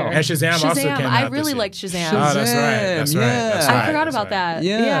light as hell. And Shazam also came out. I really liked Shazam. Oh, that's right. I forgot about that.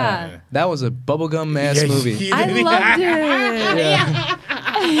 Yeah. That was a bubblegum ass movie. I loved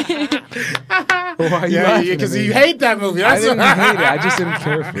it. Why are you laughing at because me? you hate that movie. I That's didn't hate it. I just didn't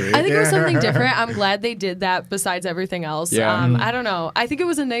care for it. I think it was something different. I'm glad they did that besides everything else. Yeah. I don't know. I think it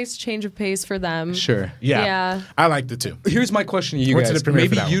was a nice change of pace for them. Sure. yeah. I liked it too. Here's my question to you Went to guys. the premiere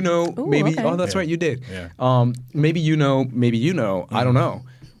for Maybe that you one. know. Ooh, Maybe. okay. Oh, that's right. You did. Yeah. Maybe you know. Maybe you know. I don't know.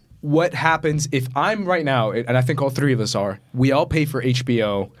 What happens if I'm right now, and I think all three of us are. We all pay for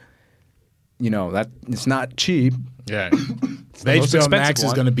HBO. You know that it's not cheap. Yeah. the The most HBO expensive Max is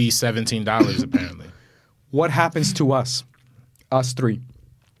one. going to be $17 apparently. What happens to us three?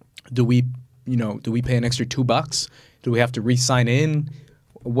 Do we pay an extra $2? Do we have to re-sign in?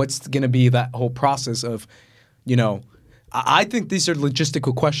 What's going to be that whole process of, I think these are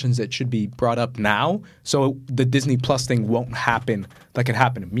logistical questions that should be brought up now, so the Disney Plus thing won't happen like it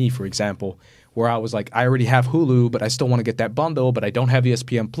happened to me, for example, where I was like, I already have Hulu, but I still want to get that bundle, but I don't have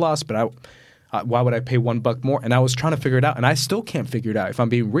ESPN Plus, but why would I pay $1 more? And I was trying to figure it out, and I still can't figure it out. If I'm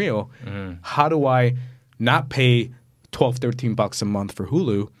being real, how do I not pay $12, $13 a month for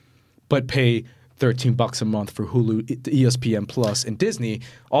Hulu, but pay $13 a month for Hulu, ESPN Plus, and Disney?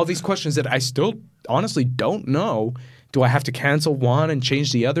 All these questions that I still honestly don't know. Do I have to cancel one and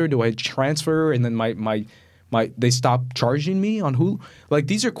change the other? Do I transfer and then my they stop charging me on Hulu? Like,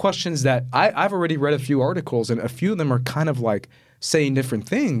 these are questions that I've already read a few articles, and a few of them are kind of like saying different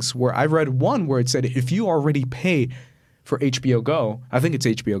things. Where I read one where it said if you already pay for HBO Go, I think it's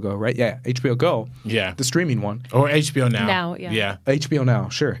HBO Go, right? Yeah, HBO Go. Yeah. The streaming one. Or HBO Now. Now, yeah. Yeah. HBO Now,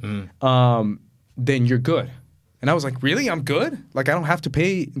 sure. Then you're good. And I was like, really? I'm good? Like, I don't have to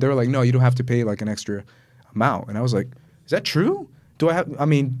pay. They were like, no, you don't have to pay like an extra amount. And I was like, is that true? Do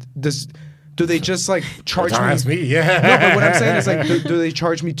they just like charge Don't me? ask me. Yeah. No, but what I'm saying is like, do they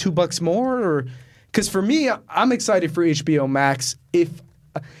charge me $2 more? Or because for me, I'm excited for HBO Max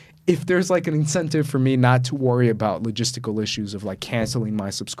if there's like an incentive for me not to worry about logistical issues of like canceling my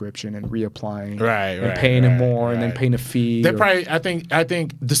subscription and reapplying, and paying it more and then paying a fee. They probably. I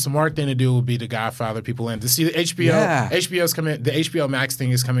think the smart thing to do would be to Godfather people in to see the HBO. Yeah. HBO's coming. The HBO Max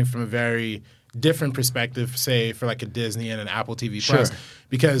thing is coming from a very different perspective, say for like a Disney and an Apple TV Plus, Sure.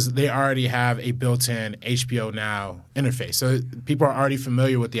 because they already have a built-in HBO Now interface. So people are already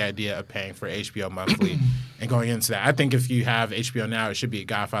familiar with the idea of paying for HBO monthly and going into that. I think if you have HBO Now, it should be a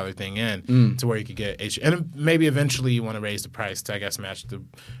Godfather thing to where you could get and maybe eventually you want to raise the price to, I guess, match the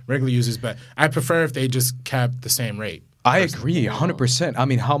regular users. But I prefer if they just kept the same rate. I agree 100%. I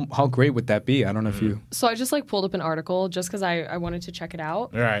mean, how great would that be? I don't know if you. So I just pulled up an article just because I wanted to check it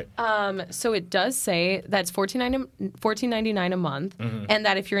out. All right. So it does say that's $14.99 a month, and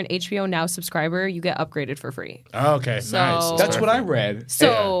that if you're an HBO Now subscriber, you get upgraded for free. Oh, okay. So- Nice. That's what I read.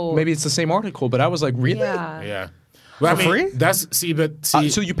 So Maybe it's the same article, but I was like, really? yeah. Well, For free?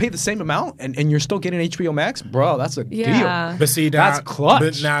 So you pay the same amount and you're still getting HBO Max? Bro, that's a Yeah. deal. But see, now, That's clutch.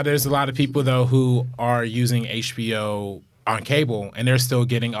 But now there's a lot of people though who are using HBO on cable, and they're still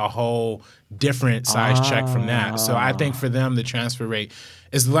getting a whole different size check from that. So I think for them, the transfer rate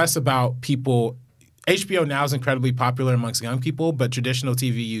is less about people. HBO Now is incredibly popular amongst young people, but traditional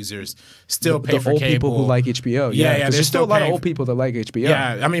TV users still pay for old cable. people who like HBO. Yeah, 'cause they're there's still a lot of paying old people that like HBO.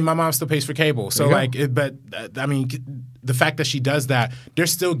 Yeah, I mean, my mom still pays for cable. So, There you go. the fact that she does that, they're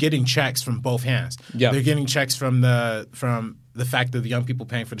still getting checks from both hands. Yeah. They're getting checks from the fact that the young people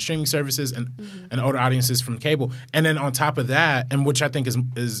paying for the streaming services and older audiences from cable. And then on top of that, and which I think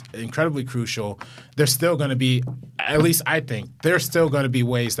is incredibly crucial, there's still going to be, at least I think, there's still going to be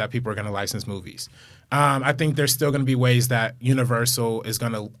ways that people are going to license movies. I think there's still going to be ways that Universal is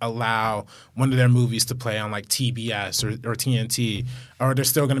going to allow one of their movies to play on like TBS or TNT, or there's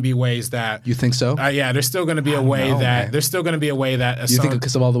still going to be ways that You think so? yeah, there's still going to be a way know, that man. there's still going to be a way that You think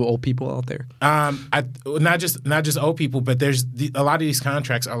because of all the old people out there? not just old people, but there's a lot of these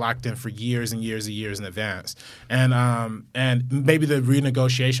contracts are locked in for years and years and years in advance, and maybe the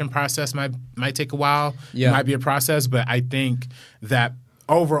renegotiation process might take a while. Yeah. It might be a process, but I think that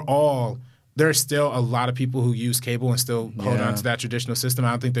overall, there's still a lot of people who use cable and still hold on to that traditional system.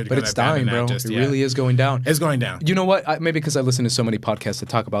 I don't think they're But going to it's dying, bro. It really is going down. It's going down. You know what? Maybe because I listen to so many podcasts that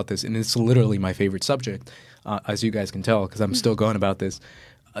talk about this, and it's literally my favorite subject, as you guys can tell, because I'm still going about this.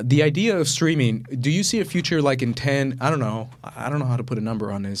 The idea of streaming, do you see a future like in 10, I don't know how to put a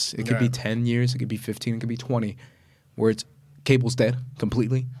number on this. It could be 10 years, it could be 15, it could be 20, where it's cable's dead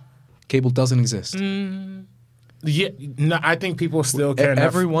completely. Cable doesn't exist. Yeah, no, I think people still care enough.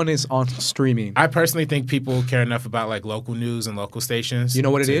 Everyone is on streaming. I personally think people care enough about like local news and local stations. You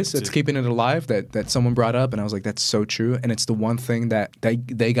know what it is? It's keeping it alive that someone brought up, and I was like, that's so true. And it's the one thing that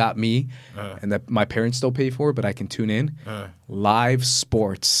they got me and that my parents still pay for, but I can tune in. Live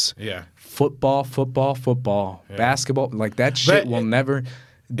sports. Yeah. Football, basketball. Like that shit will never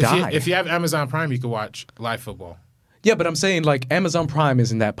die. If you have Amazon Prime, you can watch live football. Yeah, but I'm saying like Amazon Prime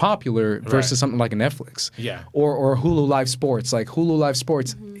isn't that popular versus Right. something like a Netflix. Yeah. Or Hulu Live Sports. Like Hulu Live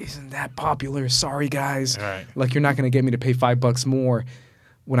Sports isn't that popular. Sorry guys. Right. Like you're not going to get me to pay $5 more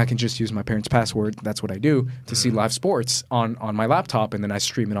when I can just use my parents' password. That's what I do to see live sports on my laptop, and then I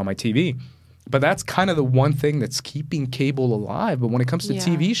stream it on my TV. But that's kind of the one thing that's keeping cable alive. But when it comes to Yeah.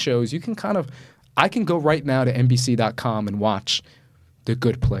 TV shows, you can I can go right now to NBC.com and watch The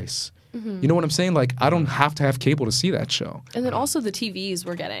Good Place. You know what I'm saying? Like, I don't have to have cable to see that show. And then also the TVs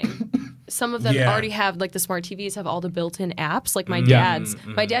we're getting. Some of them Yeah. already have, like the smart TVs have all the built-in apps. Like my Yeah. dad's.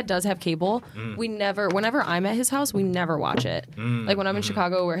 My dad does have cable. We never, whenever I'm at his house, we never watch it. Like when I'm in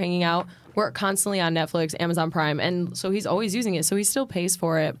Chicago, we're hanging out. We're constantly on Netflix, Amazon Prime. And so he's always using it. So he still pays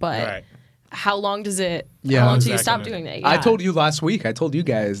for it. But Right. how long does it, Yeah. how long do you Exactly. stop doing that? I Yeah. told you last week, I told you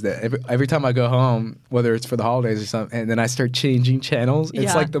guys that every time I go home, whether it's for the holidays or something, and then I start changing channels, it's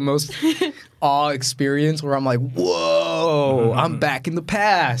Yeah. like the most awe experience where I'm like, whoa, I'm back in the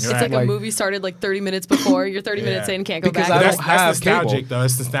past. It's like a movie started like 30 minutes before. You're 30 minutes in, can't go Because back. I That's don't have nostalgic, cable. though.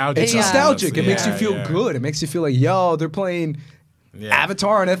 It's nostalgic. It's Yeah. nostalgic. It makes you Yeah, feel yeah. good. It makes you feel like, yo, they're playing Yeah.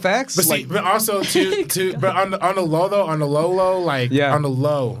 Avatar on FX. But see, like, but also but on the low though, on the low, like Yeah. on the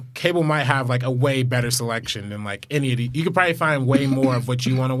low, cable might have like a way better selection than like any of the. You could probably find way more of what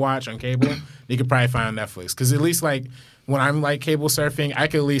you want to watch on cable. You could probably find on Netflix because at least like when I'm like cable surfing, I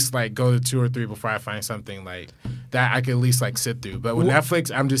could at least like go to 2 or 3 before I find something like that I could at least like sit through. But with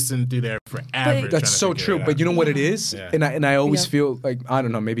Netflix, I'm just sitting through there forever. trying that's to so figure true. it But out. you know what it is? Yeah. And I always Yeah. feel like, I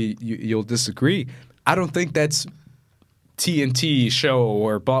don't know, maybe you'll disagree. I don't think that's TNT show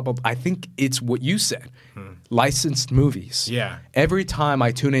or blah, blah, blah. I think it's what you said. Licensed movies. Yeah. Every time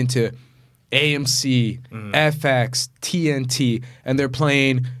I tune into AMC, FX, TNT, and they're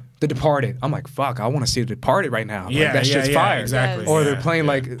playing The Departed, I'm like, fuck, I want to see The Departed right now. Like, Yeah, that yeah, shit's yeah, fire. exactly. Or Yeah, they're playing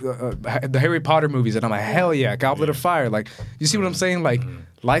yeah. like the Harry Potter movies, and I'm like, hell yeah, Goblet of Fire. Like, you see what I'm saying? Like,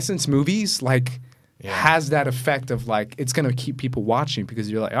 licensed movies, like, has that effect of like, it's going to keep people watching because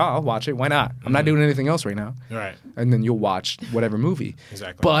you're like, oh, I'll watch it. Why not? I'm not doing anything else right now. Right. And then you'll watch whatever movie.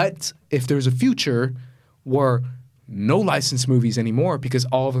 Exactly. But if there's a future where no licensed movies anymore because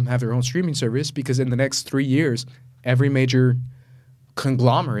all of them have their own streaming service, because in the next 3 years, every major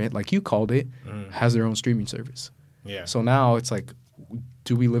conglomerate, like you called it, has their own streaming service. Yeah. So now it's like,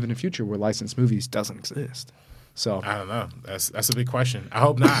 do we live in a future where licensed movies doesn't exist? So I don't know. That's a big question. I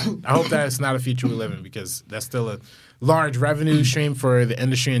hope not. I hope that it's not a future we live in because that's still a large revenue stream for the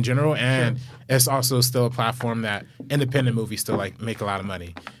industry in general, and it's also still a platform that independent movies still like make a lot of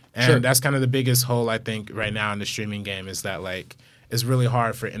money. And that's kind of the biggest hole I think right now in the streaming game is that like it's really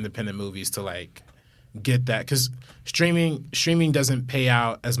hard for independent movies to like get that because streaming doesn't pay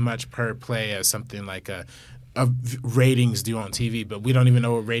out as much per play as something like ratings do on TV, but we don't even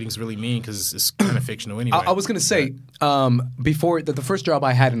know what ratings really mean because it's kind of fictional anyway. I was going to say, before the first job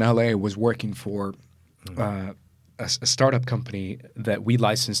I had in LA was working for a startup company that we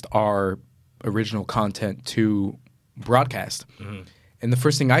licensed our original content to broadcast. And the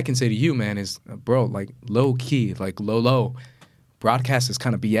first thing I can say to you, man, is, bro, like low key, like low, broadcast is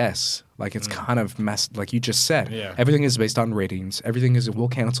kind of BS. Like it's kind of messed, like you just said. Yeah. Everything is based on ratings. Everything is, we'll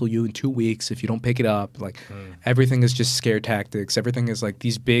cancel you in 2 weeks if you don't pick it up. Like everything is just scare tactics. Everything is like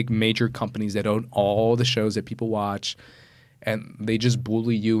these big major companies that own all the shows that people watch. And they just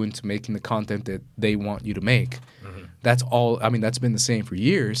bully you into making the content that they want you to make. That's all. I mean, that's been the same for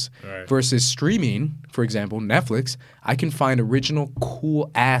years. Right. Versus streaming, for example, Netflix, I can find original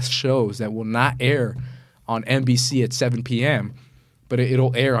cool ass shows that will not air on NBC at 7 p.m., but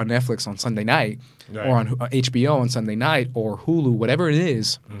it'll air on Netflix on Sunday night Right. or on HBO on Sunday night or Hulu, whatever it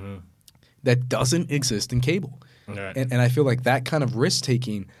is, that doesn't exist in cable. Right. And I feel like that kind of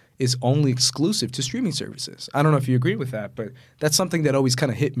risk-taking is only exclusive to streaming services. I don't know if you agree with that, but that's something that always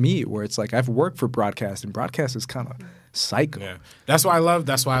kind of hit me where it's like I've worked for broadcast, and broadcast is kind of psycho. Yeah, that's why I love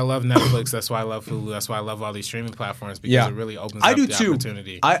Netflix. That's why I love Hulu. That's why I love all these streaming platforms because it really opens I up do the too.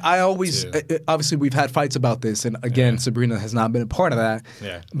 opportunity. I always to- obviously we've had fights about this, and again, Sabrina has not been a part of that.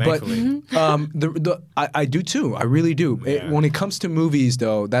 Yeah, but thankfully. I do too. I really do. Yeah. When it comes to movies,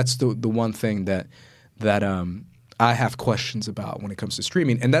 though, that's the one thing that I have questions about when it comes to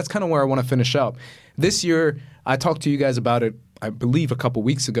streaming, and that's kind of where I want to finish up. This year, I talked to you guys about it, I believe, a couple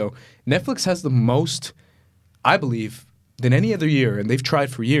weeks ago. Netflix has the most, I believe, than any other year, and they've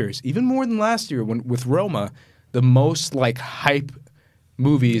tried for years, even more than last year with Roma, the most like hype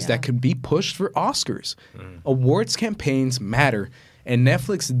movies that could be pushed for Oscars. Awards campaigns matter. And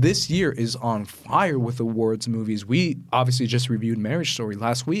Netflix this year is on fire with awards movies. We obviously just reviewed Marriage Story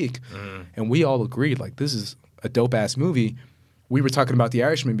last week, and we all agreed, like, this is a dope-ass movie. we were talking about The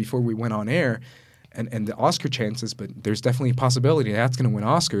Irishman before we went on air, and the Oscar chances, but there's definitely a possibility that's going to win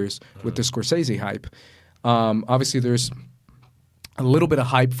Oscars with the Scorsese hype. Obviously, there's a little bit of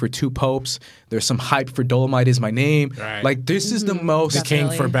hype for Two Popes. There's some hype for Dolomite Is My Name. Right. Like, this is the most... The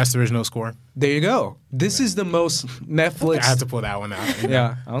King for Best Original Score. There you go. This is the most Netflix... I had to pull that one out.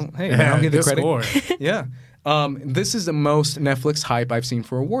 Yeah. I'll give the Good credit. score. Yeah. This is the most Netflix hype I've seen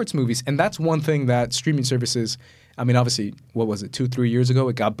for awards movies. And that's one thing that streaming services... I mean, obviously, what was it, 2-3 years ago?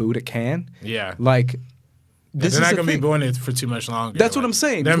 It got booed at Cannes. Yeah. Like, this they're is not the going to be thing. doing it for too much longer. That's what I'm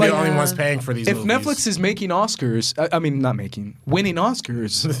saying. They're Like, the only ones paying for these If movies. Netflix is making Oscars, winning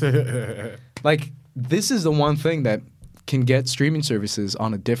Oscars, like, this is the one thing that can get streaming services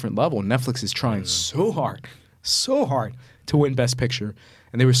on a different level. Netflix is trying so hard to win Best Picture.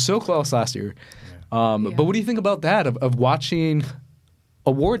 And they were so close last year. But what do you think about that, of watching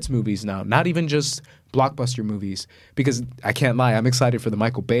awards movies now, not even just blockbuster movies? Because I can't lie, I'm excited for the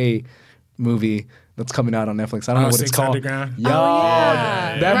Michael Bay movie that's coming out on Netflix. I don't know what it's Six called. Underground? Yo,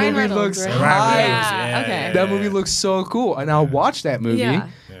 yeah. that Ryan movie Reynolds, looks right? hype. Yeah, okay. That movie looks so cool, and I'll watch that movie. Yeah.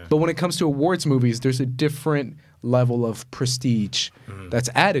 But when it comes to awards movies, there's a different level of prestige that's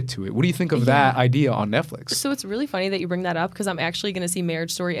added to it. What do you think of that idea on Netflix? So it's really funny that you bring that up because I'm actually going to see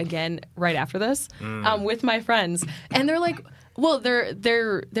Marriage Story again right after this with my friends, and they're like, well,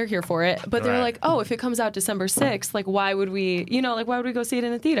 they're here for it, but they're Right. like, oh, if it comes out December 6th, like why would we go see it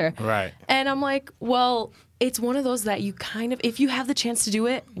in the theater? Right. And I'm like, well, it's one of those that you kind of, if you have the chance to do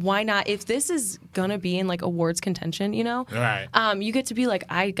it, why not? If this is gonna be in like awards contention, Right. you get to be like,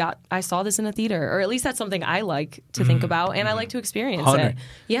 I saw this in a theater, or at least that's something I like to think about and I like to experience 100. it.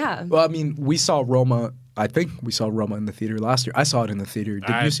 Yeah. Well, I mean, we saw Roma. I think we saw Roma in the theater last year. I saw it in the theater.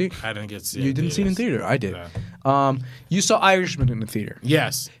 Did you see? I didn't get to see it. You didn't see it in theater. I did. No. You saw Irishman in the theater.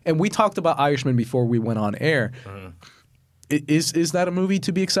 Yes. And we talked about Irishman before we went on air. Is that a movie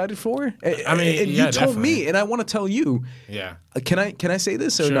to be excited for? I mean, and yeah, you told me, definitely. and I want to tell you. Yeah. Can I say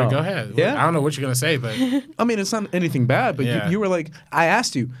this or Sure, no? go ahead. Yeah. I don't know what you're going to say, but I mean, it's not anything bad, but Yeah. you were like, I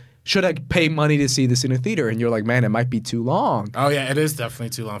asked you, should I pay money to see this in a theater? And you're like, man, it might be too long. oh yeah, it is definitely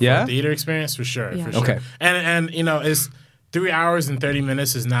too long Yeah? for a theater experience for sure. Yeah. For sure. Okay. And it's 3 hours and 30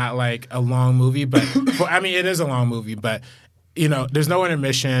 minutes is not like a long movie, but it is a long movie, but there's no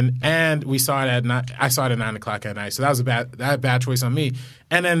intermission, and we saw it at I saw it at 9 o'clock at night, so that was a bad choice on me.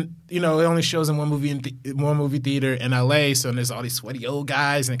 And then it only shows in one movie theater in LA, so there's all these sweaty old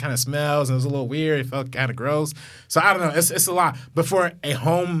guys, and it kind of smells, and it was a little weird. It felt kind of gross. So I don't know. It's a lot, but for a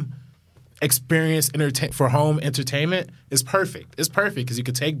home experience, for home entertainment, it's perfect. It's perfect because you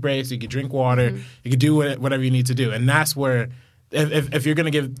could take breaks, you could drink water, you could do whatever you need to do, and that's where. If you're going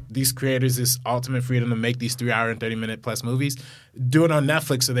to give these creators this ultimate freedom to make these 3 hour and 30-minute plus movies, do it on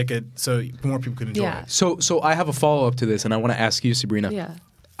Netflix so more people can enjoy Yeah. it. So I have a follow-up to this, and I want to ask you, Sabrina. Yeah.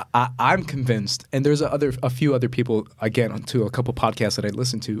 I'm convinced, and there's a few other people, again, to a couple podcasts that I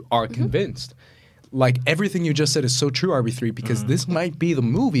listen to, are convinced. Like, everything you just said is so true, RB3, because this might be the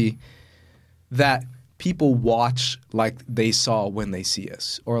movie that people watch like they saw When They See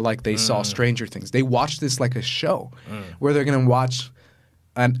Us, or like they saw Stranger Things. They watch this like a show where they're going to watch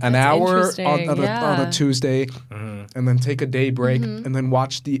an hour interesting. on a Tuesday and then take a day break and then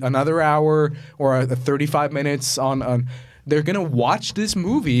watch another hour or a 35 minutes on they're going to watch this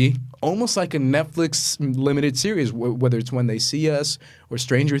movie almost like a Netflix limited series, whether it's When They See Us or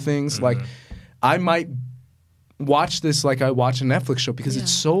Stranger Things. Like, I might watch this like I watch a Netflix show because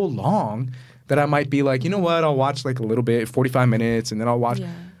it's so long that I might be like, you know what, I'll watch like a little bit, 45 minutes, and then I'll watch.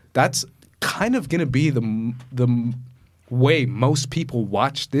 Yeah. That's kind of going to be the way most people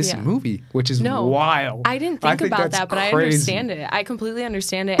watch this movie, which is wild. I didn't think about that's that, but I crazy. understand it. I completely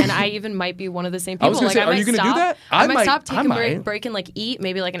understand it, and I even might be one of the same people. I was gonna say, are you gonna do that? I I might might- stop, I take a might. break and like eat,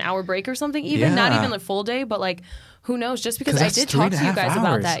 maybe like an hour break or something. Even not Yeah. even a full day, but like who knows? Just because 'Cause I that's did 3.5 talk to you guys about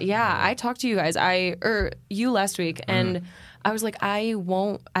hours. that. Yeah, I talked to you guys. You last week, and I was like, I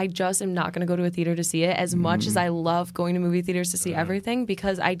just am not going to go to a theater to see it as much as I love going to movie theaters to see everything,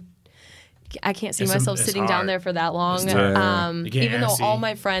 because I can't see myself it's sitting down hard. there for that long. It's tough. You can't Even though see. all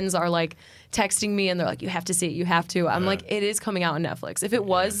my friends are like texting me and they're like, you have to see it, you have to. I'm like, it is coming out on Netflix. If it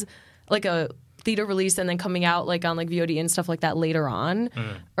was like a theater release and then coming out like on like VOD and stuff like that later on,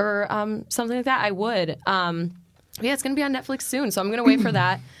 or something like that, I would. Yeah, it's gonna be on Netflix soon, so I'm gonna wait for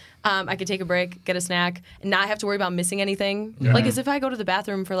that. I could take a break, get a snack, and not have to worry about missing anything. Like, as if I go to the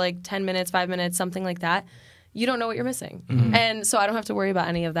bathroom for like 10 minutes, 5 minutes, something like that, you don't know what you're missing. And so I don't have to worry about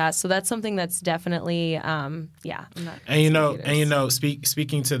any of that. So that's something that's definitely, I'm not And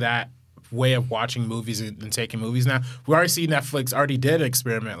speaking to that way of watching movies and taking movies now, we already see Netflix already did an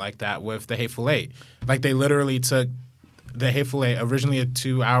experiment like that with The Hateful Eight. Like, they literally took The Hateful Eight, originally a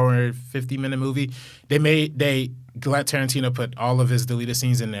 2-hour, 50-minute movie, they let Tarantino put all of his deleted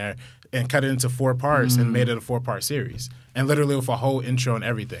scenes in there and cut it into 4 parts and made it a 4-part series. And literally with a whole intro and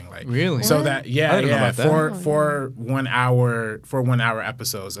everything. Like, really? So What? that, I didn't know about that. for 1 hour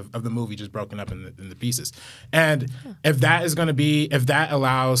episodes of the movie just broken up in the pieces. And if that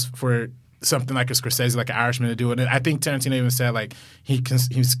allows for something like a Scorsese, like an Irishman to do it, and I think Tarantino even said like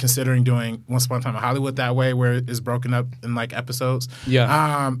he's considering doing Once Upon a Time in Hollywood that way, where it's broken up in like episodes.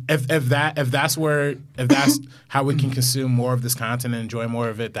 Yeah. If that's how we can consume more of this content and enjoy more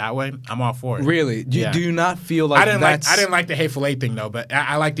of it that way, I'm all for it. Really? Do you not feel like I didn't like the Hateful Eight thing though, but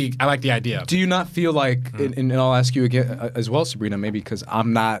I like the idea. Do you not feel like, and I'll ask you again as well, Sabrina, maybe because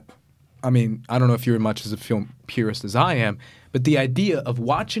I'm not, I mean, I don't know if you're as much as a film purist as I am, but the idea of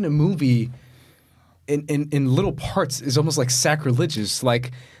watching a movie in little parts is almost like sacrilegious.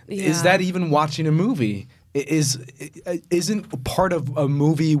 Like, is that even watching a movie? Isn't part of a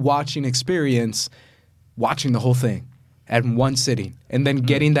movie watching experience watching the whole thing at one sitting and then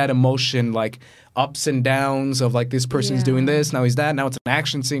getting that emotion, like ups and downs of like this person's doing this, now he's that, now it's an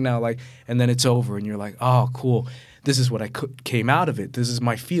action scene, now like, and then it's over and you're like, oh, cool. This is what came out of it. This is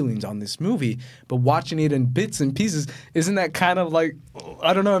my feelings on this movie. But watching it in bits and pieces, isn't that kind of like,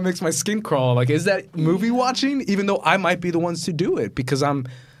 I don't know, it makes my skin crawl. Like, is that movie watching? Even though I might be the ones to do it because the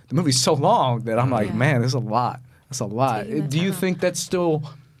movie's so long that I'm like, man, there's a lot. That's a lot. Do you think that's still,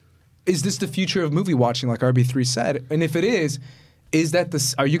 is this the future of movie watching like RB3 said? And if it is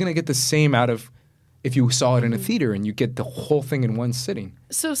that are you going to get the same out of if you saw it in a theater and you get the whole thing in one sitting?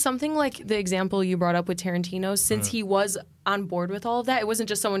 So something like the example you brought up with Tarantino, since he was on board with all of that, it wasn't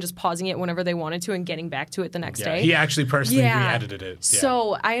just someone just pausing it whenever they wanted to and getting back to it the next day. He actually personally re-edited it. Yeah.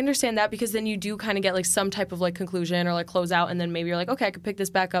 So I understand that because then you do kind of get like some type of like conclusion or like close out, and then maybe you're like, okay, I could pick this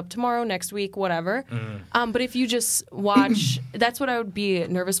back up tomorrow, next week, whatever. But if you just watch, that's what I would be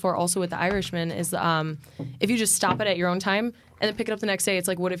nervous for also with The Irishman is if you just stop it at your own time and then pick it up the next day, it's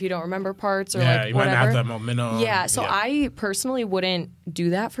like, what if you don't remember parts or like you whatever? might not have that momentum. Yeah, so I personally wouldn't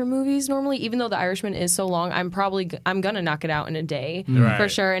do that for movies normally, even though The Irishman is so long. I'm gonna knock it out in a day for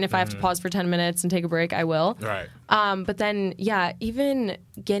sure. And if I have to pause for 10 minutes and take a break, I will. Right. But then, even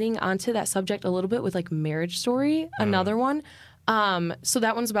getting onto that subject a little bit with like Marriage Story, another one. So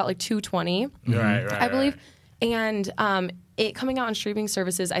that one's about like 220, I believe. And it coming out on streaming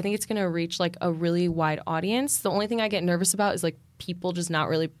services, I think it's going to reach like a really wide audience. The only thing I get nervous about is like people just not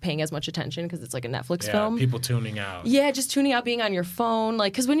really paying as much attention because it's like a Netflix film. People tuning out. Yeah, just tuning out, being on your phone.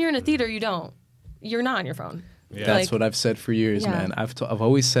 Like, because when you're in a theater, you're not on your phone. Yeah. That's what I've said for years, man. I've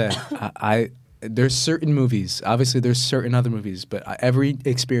always said there's certain movies. Obviously, there's certain other movies, but every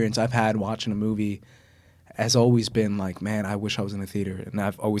experience I've had watching a movie has always been like, man, I wish I was in a theater, and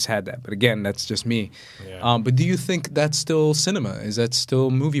I've always had that. But again, that's just me. Yeah. But do you think that's still cinema? Is that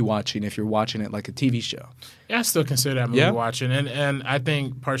still movie watching if you're watching it like a TV show? Yeah, I still consider that movie watching, and I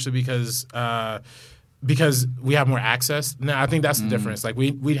think partially because we have more access. Now, I think that's the difference. Like,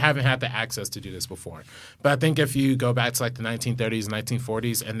 we haven't had the access to do this before. But I think if you go back to, like, the 1930s and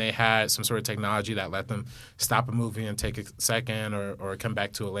 1940s and they had some sort of technology that let them stop a movie and take a second or come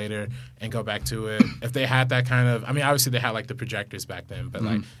back to it later and go back to it, if they had that kind of – I mean, obviously they had, like, the projectors back then, but,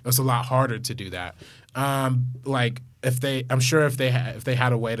 like, it was a lot harder to do that. Like, I'm sure if they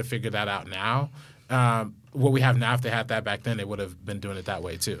had a way to figure that out now what we have now, if they had that back then, they would have been doing it that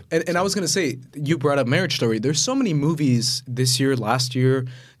way too. And I was going to say, you brought up Marriage Story. There's so many movies this year, last year.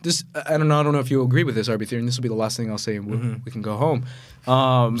 I don't know if you'll agree with this, RB3, and this will be the last thing I'll say, and we can go home.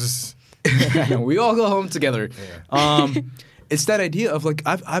 We all go home together. Yeah. It's that idea of like,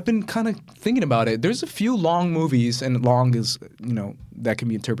 I've been kind of thinking about it. There's a few long movies, and long is, that can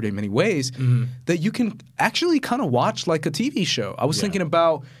be interpreted in many ways, that you can actually kind of watch like a TV show. I was thinking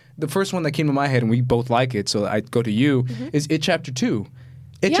about the first one that came to my head, and we both like it, so I go to you, is It Chapter 2.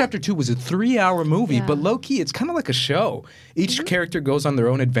 It Chapter 2 was a 3-hour movie, but low-key, it's kind of like a show. Each character goes on their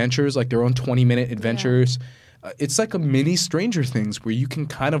own adventures, like their own 20-minute adventures. It's like a mini Stranger Things where you can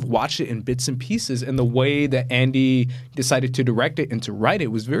kind of watch it in bits and pieces, and the way that Andy decided to direct it and to write it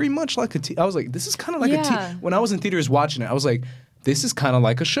was very much like I was like, this is kind of like a when I was in theaters watching it, I was like, this is kind of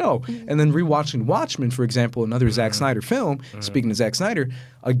like a show. And then rewatching Watchmen, for example, another Zack Snyder film, speaking of Zack Snyder,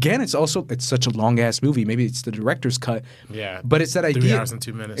 again, it's such a long-ass movie. Maybe it's the director's cut. Yeah. But it's that idea. 3 hours and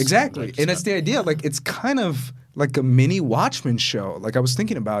 2 minutes. Exactly. And it's the idea, like, it's kind of like a mini Watchmen show. Like, I was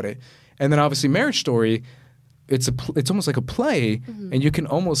thinking about it. And then, obviously, Marriage Story, it's almost like a play, and you can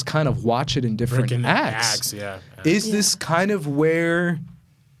almost kind of watch it in different acts. Is this kind of where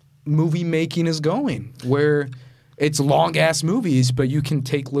movie making is going? Where it's long-ass movies, but you can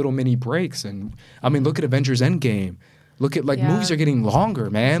take little mini breaks. And, I mean, look at Avengers Endgame. Look at Yeah. movies are getting longer,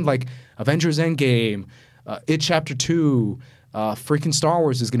 man. Like Avengers Endgame, It Chapter 2, freaking Star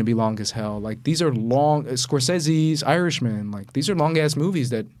Wars is going to be long as hell. Like these are long. Scorsese's Irishman. Like these are long ass movies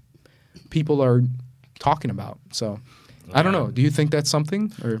that people are talking about. So I don't know. Do you think that's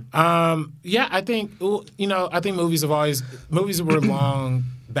something? Or Yeah, I think I think movies were long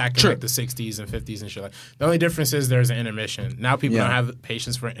back in like the 60s and 50s and shit. Like, the only difference is there's an intermission. Now people don't have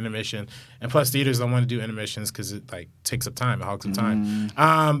patience for intermission, and plus theaters don't want to do intermissions because it like takes up time, it hogs up time.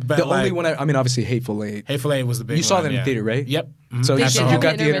 But the only one I mean, obviously Hateful Eight. Hateful Eight was the big one. You saw that in theater, right? Yep. Mm-hmm. So They you did have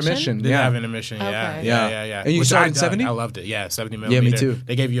got an the intermission. Didn't Yeah. have intermission. Yeah, Okay. yeah. And you Which saw it I in dug. 70? I loved it. Yeah, 70 millimeter. me too.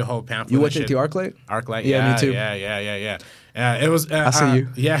 They gave you a whole pamphlet. You watched and it shit. at the ArcLight? ArcLight. Yeah, me too. Yeah. Yeah, it was. I see you.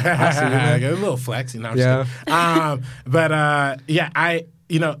 Yeah, I see you, man. a little flex, you know. I'm just kidding. But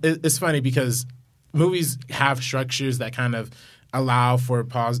it's funny because movies have structures that kind of allow for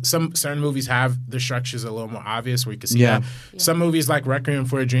pause. Some certain movies have the structures a little more obvious where you can see that. Some movies like Requiem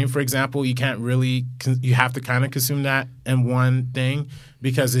for a Dream, for example, you can't really. You have to kind of consume that in one thing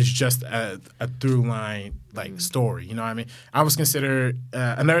because it's just a through line story. You know what I mean? I was considered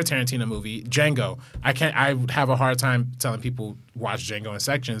another Tarantino movie, Django. I would have a hard time telling people watch Django in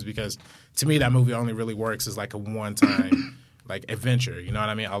sections because to me that movie only really works as like a one time. Like adventure, you know what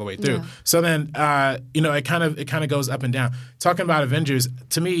I mean, all the way through. Yeah. So then, it kind of goes up and down. Talking about Avengers,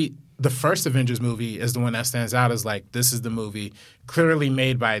 to me, the first Avengers movie is the one that stands out as like this is the movie clearly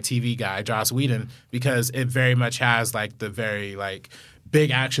made by a TV guy, Joss Whedon, because it very much has like the very like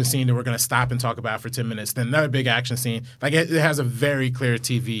big action scene that we're going to stop and talk about for 10 minutes. Then another big action scene. Like it has a very clear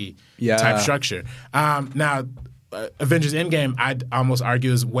TV type structure. Now. Avengers Endgame, I'd almost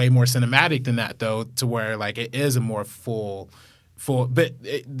argue is way more cinematic than that, though, to where like it is a more full, but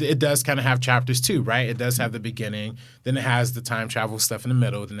it does kind of have chapters too, right? It does have the beginning, then it has the time travel stuff in the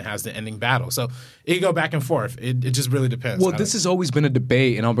middle, then it has the ending battle. So it can go back and forth. It just really depends. Well, this has always been a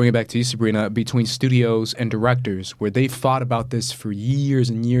debate, and I'll bring it back to you, Sabrina, between studios and directors, where they've fought about this for years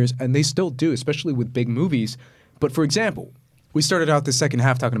and years, and they still do, especially with big movies. But for example, we started out the second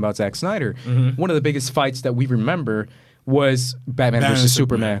half talking about Zack Snyder. One of the biggest fights that we remember was Batman versus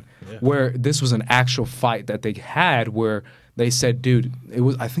Superman, where this was an actual fight that they had where they said, dude,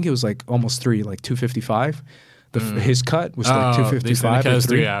 I think it was like almost 255. His cut was like 255 or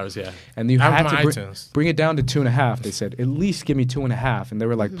 3 hours, yeah. And you I had have to my iTunes. bring it down to 2.5. They said, at least give me 2.5. And they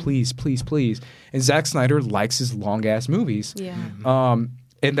were like, please, please, please. And Zack Snyder likes his long ass movies. Yeah.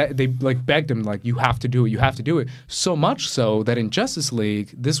 And that they like begged him, like, you have to do it, you have to do it. So much so that in Justice League,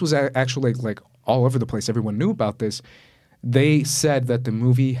 this was actually like all over the place. Everyone knew about this. They said that the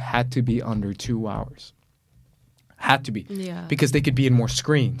movie had to be under 2 hours. Had to be. Yeah. Because they could be in more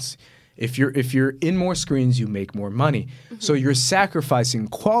screens. If you're in more screens, you make more money. So you're sacrificing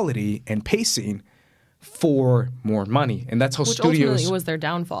quality and pacing for more money, and that's how Which studios. ultimately was their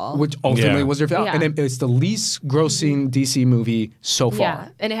downfall. Which ultimately Yeah. was their fail, Yeah. and it's the least grossing DC movie so far. Yeah,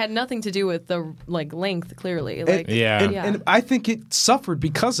 and it had nothing to do with the length. Clearly, like And I think it suffered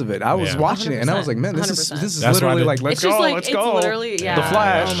because of it. I was Yeah. watching it and I was like, man, this is 100%. That's literally why like, let's It's just go, like- let's it's go. literally- yeah. The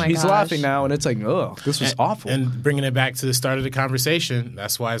Flash, Oh my he's gosh. laughing now, and it's like, ugh, this was awful. And bringing it back to the start of the conversation,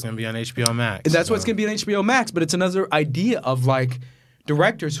 that's why it's going to be on HBO Max. And that's what's going to be on HBO Max, but it's another idea of like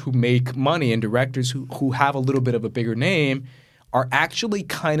directors who make money and directors who have a little bit of a bigger name are actually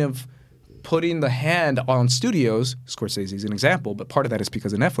kind of putting the hand on studios. Scorsese is an example, but part of that is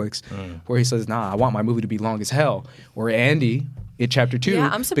because of Netflix, where he says, nah, I want my movie to be long as hell. Or Andy, in Chapter 2, Yeah,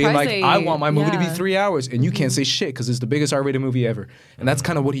 I'm being surprised like, they- I want my movie to be yeah. 3 hours, and you can't say shit because it's the biggest R-rated movie ever. And that's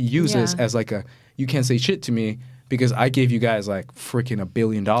kind of what he uses Yeah. as like a, you can't say shit to me because I gave you guys like freaking $1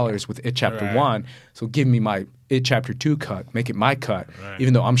 billion with It Chapter Right. 1, so give me my It Chapter 2 cut, make it my cut,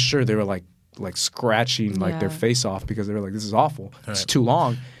 even though I'm sure they were like scratching like their Yeah. face off because they were like, this is awful, it's too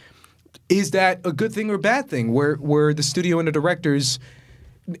long. Is that a good thing or a bad thing? Where the studio and the directors,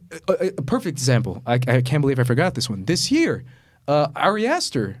 a perfect example. I can't believe I forgot this one. This year, Ari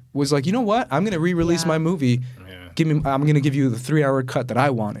Aster was like, you know what? I'm going to re-release Yeah. my movie. Yeah. I'm going to give you the 3-hour cut that I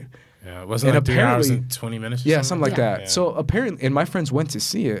wanted. Yeah, wasn't it And like 3 hours apparently- and 20 minutes? Or Yeah, something like Yeah. that. So apparently, and my friends went to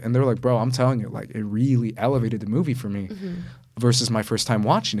see it, and they were like, "Bro, I'm telling you, like, it really elevated the movie for me versus my first time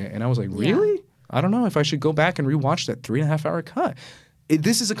watching it." And I was like, "Really? I don't know if I should go back and rewatch that 3.5-hour cut."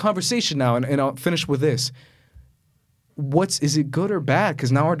 This is a conversation now, and I'll finish with this. Is it good or bad?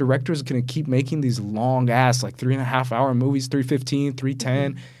 Because now our director is going to keep making these long ass, like 3.5-hour movies, 3:15,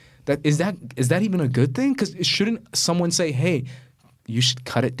 3:10. Is that even a good thing? Because shouldn't someone say, "Hey, you should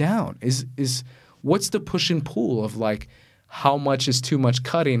cut it down"? What's the push and pull of like how much is too much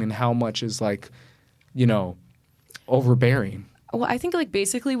cutting and how much is like, overbearing? Well, I think like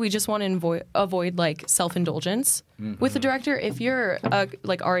basically we just want to avoid like self-indulgence with the director. If you're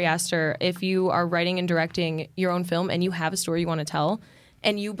like Ari Aster, if you are writing and directing your own film and you have a story you want to tell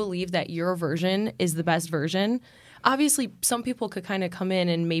and you believe that your version is the best version, obviously some people could kind of come in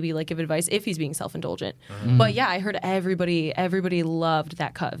and maybe like give advice if he's being self-indulgent. But yeah, I heard everybody loved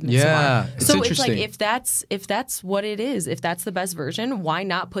that cut of Midsommar. Yeah, it's so interesting. it's like if that's what it is, if that's the best version, why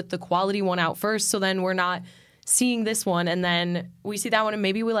not put the quality one out first so then we're not seeing this one and then we see that one and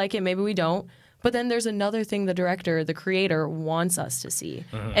maybe we like it, maybe we don't. But then there's another thing the director, the creator wants us to see.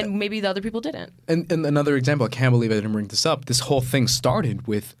 And maybe the other people didn't. And another example, I can't believe I didn't bring this up. This whole thing started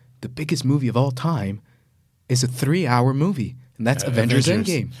with the biggest movie of all time is a 3-hour movie. And that's Avengers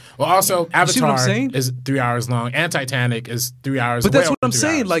Endgame. Well, also, see what I'm Avatar saying? is 3 hours long, and Titanic is 3 hours. But way that's what over I'm 3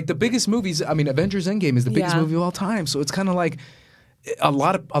 saying. hours. Like the biggest movies, I mean, Avengers Endgame is the biggest movie of all time. So it's kind of like a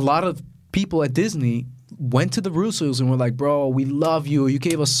lot of people at Disney went to the Russos and were like, bro, we love you. You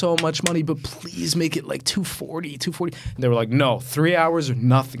gave us so much money, but please make it like 240. And they were like, no, 3 hours or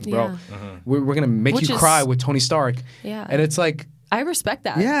nothing, bro. Yeah. We're going to make Which you is- cry with Tony Stark. Yeah. And it's like, I respect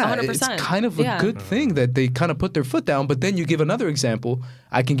that. yeah, 100%. it's kind of a good thing that they kind of put their foot down. But then you give another example.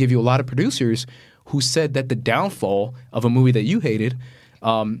 I can give you a lot of producers who said that the downfall of a movie that you hated,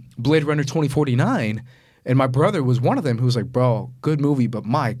 Blade Runner 2049, and my brother was one of them who was like, bro, good movie, but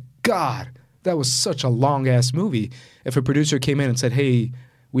my God, that was such a long-ass movie. If a producer came in and said, hey,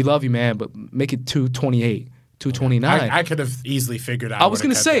 we love you, man, but make it 228. 229. I could have easily figured out. I was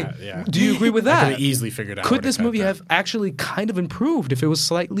going going to to say, yeah. do you agree with I that? could have easily figured out. Could this movie have actually kind of improved if it was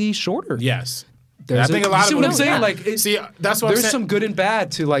slightly shorter? Yes. There's I think a lot you of see what I'm movies- saying? yeah. Like, See, that's what I'm there's saying. some good and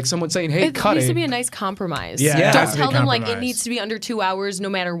bad to like someone saying, "Hey, It cut needs it." to be a nice compromise. Yeah, it has Don't to be tell them like it compromise. needs to be under 2 hours no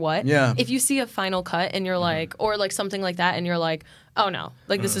matter what. Yeah. If you see a final cut and you're like, or like something like that and you're like, oh no,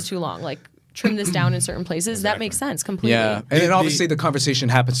 like this is too long. Like trim this down in certain places. That makes sense completely. Yeah, and then obviously the conversation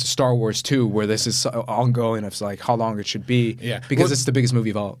happens to Star Wars too, where this is ongoing of like how long it should be. Yeah. because Well- it's the biggest movie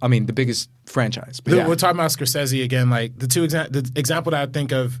of all. I mean, the biggest franchise. But yeah. We're talking about Scorsese again. Like the example that I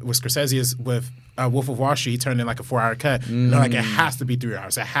think of with Scorsese is with Wolf of Wall Street. He turned in like a 4-hour cut. And they're like, it has to be 3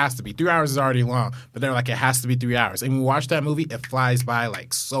 hours. It has to be. 3 hours is already long, but they're like, it has to be 3 hours. And when we watch that movie, it flies by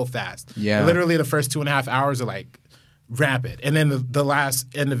like so fast. Yeah. Literally, the first 2.5 hours are like rapid, and then the last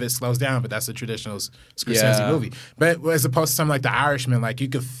end of it slows down. But that's the traditional Scorsese Yeah. movie. But as opposed to something like The Irishman, like you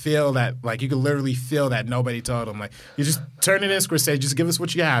could feel that, like you could literally feel that nobody told him, like you just turn it in, Scorsese, just give us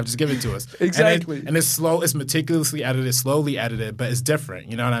what you have, just give it to us. Exactly. And it's slow, it's meticulously edited, slowly edited, but it's different.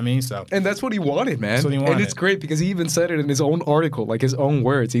 You know what I mean? So And that's what he wanted, man. That's what he And wanted. it's great because he even said it in his own article, like his own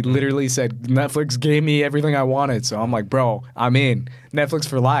words. He literally said, Netflix gave me everything I wanted. So I'm like, bro, I'm in. Netflix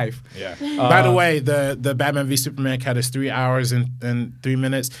for life. yeah. By the way, the Batman v Superman cut is 3 hours and 3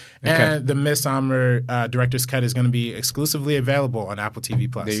 minutes, and the Midsommar director's cut is going to be exclusively available on Apple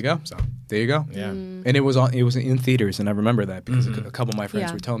TV Plus. There you go. So There you go. yeah. And it was in theaters, and I remember that because a couple of my friends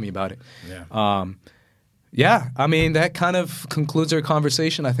Yeah. were telling me about it. Yeah. Yeah, I mean that kind of concludes our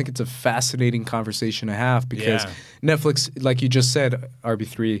conversation. I think it's a fascinating conversation to have because Yeah. Netflix, like you just said,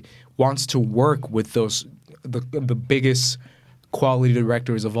 RB3 wants to work with the biggest quality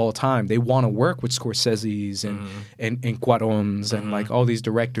directors of all time. They want to work with Scorsese's and Cuarons and like all these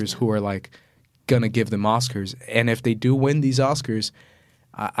directors who are like gonna give them Oscars. And if they do win these Oscars,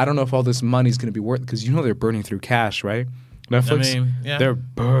 I don't know if all this money is gonna be worth, because you know they're burning through cash, right? Netflix, I mean, yeah. they're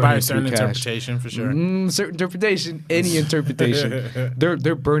burning By a through certain cash. interpretation, for sure. Certain interpretation, any interpretation,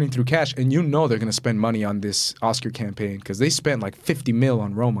 they're burning through cash, and you know they're gonna spend money on this Oscar campaign because they spent like 50 mil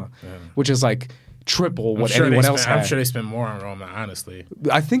on Roma, which is like triple what anyone else had. I'm sure they spend more on Roma, honestly.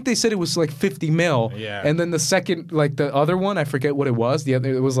 I think they said it was like 50 mil, Yeah. and then the second, like the other one, I forget what it was. The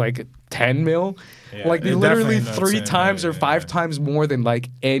other, it was like 10 mil. Yeah, Like it literally definitely 3 times or 5 times more than like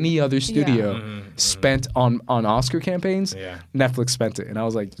any other studio spent on Oscar campaigns. Yeah. Netflix spent it, and I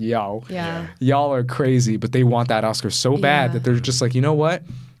was like, yo, Yeah. y'all are crazy, but they want that Oscar so bad Yeah. that they're just like, you know what,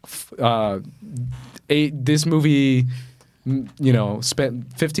 this movie. You know,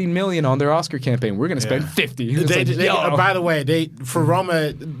 spent 15 million on their Oscar campaign. We're gonna spend 50. It's like, yo. By the way, for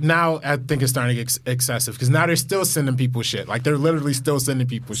Roma now, I think it's starting to get excessive because now they're still sending people shit. Like they're literally still sending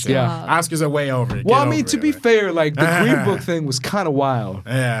people shit. Yeah. Oscars are way over it. Well, Get I mean, over to it, be man. fair, like the Green Book thing was kind of wild.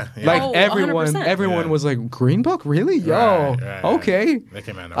 Yeah. Like Oh, everyone 100%. was like, Green Book, really? Yo, Right. okay, They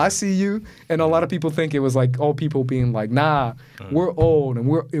came out of I it. see you. And a lot of people think it was like all people being like, nah, we're old and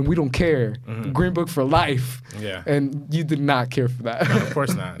we don't care. Green Book for life. Yeah. And you did not care for that. Of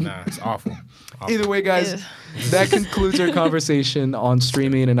course not. Nah, it's awful. Either way, guys, that concludes our conversation on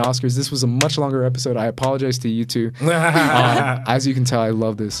streaming and Oscars. This was a much longer episode. I apologize to you two. As you can tell, I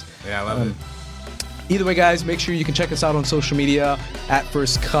love this. Yeah, I love it. Either way, guys, make sure you can check us out on social media at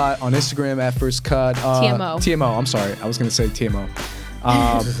First Cut, on Instagram at First Cut. TMO. I'm sorry. I was going to say TMO.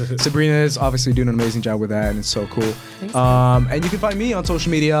 Sabrina is obviously doing an amazing job with that, and it's so cool. And you can find me on social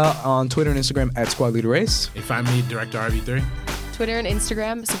media on Twitter and Instagram at Squad Leader Race. You find me, Director RB3. Twitter and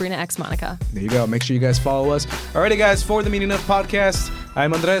Instagram, Sabrina X Monica. There you go. Make sure you guys follow us. Alrighty, guys, for the Meaning Of podcast,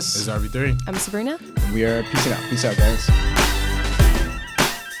 I'm Andres. This is RB3. I'm Sabrina. We are peacing out. Peace out, guys.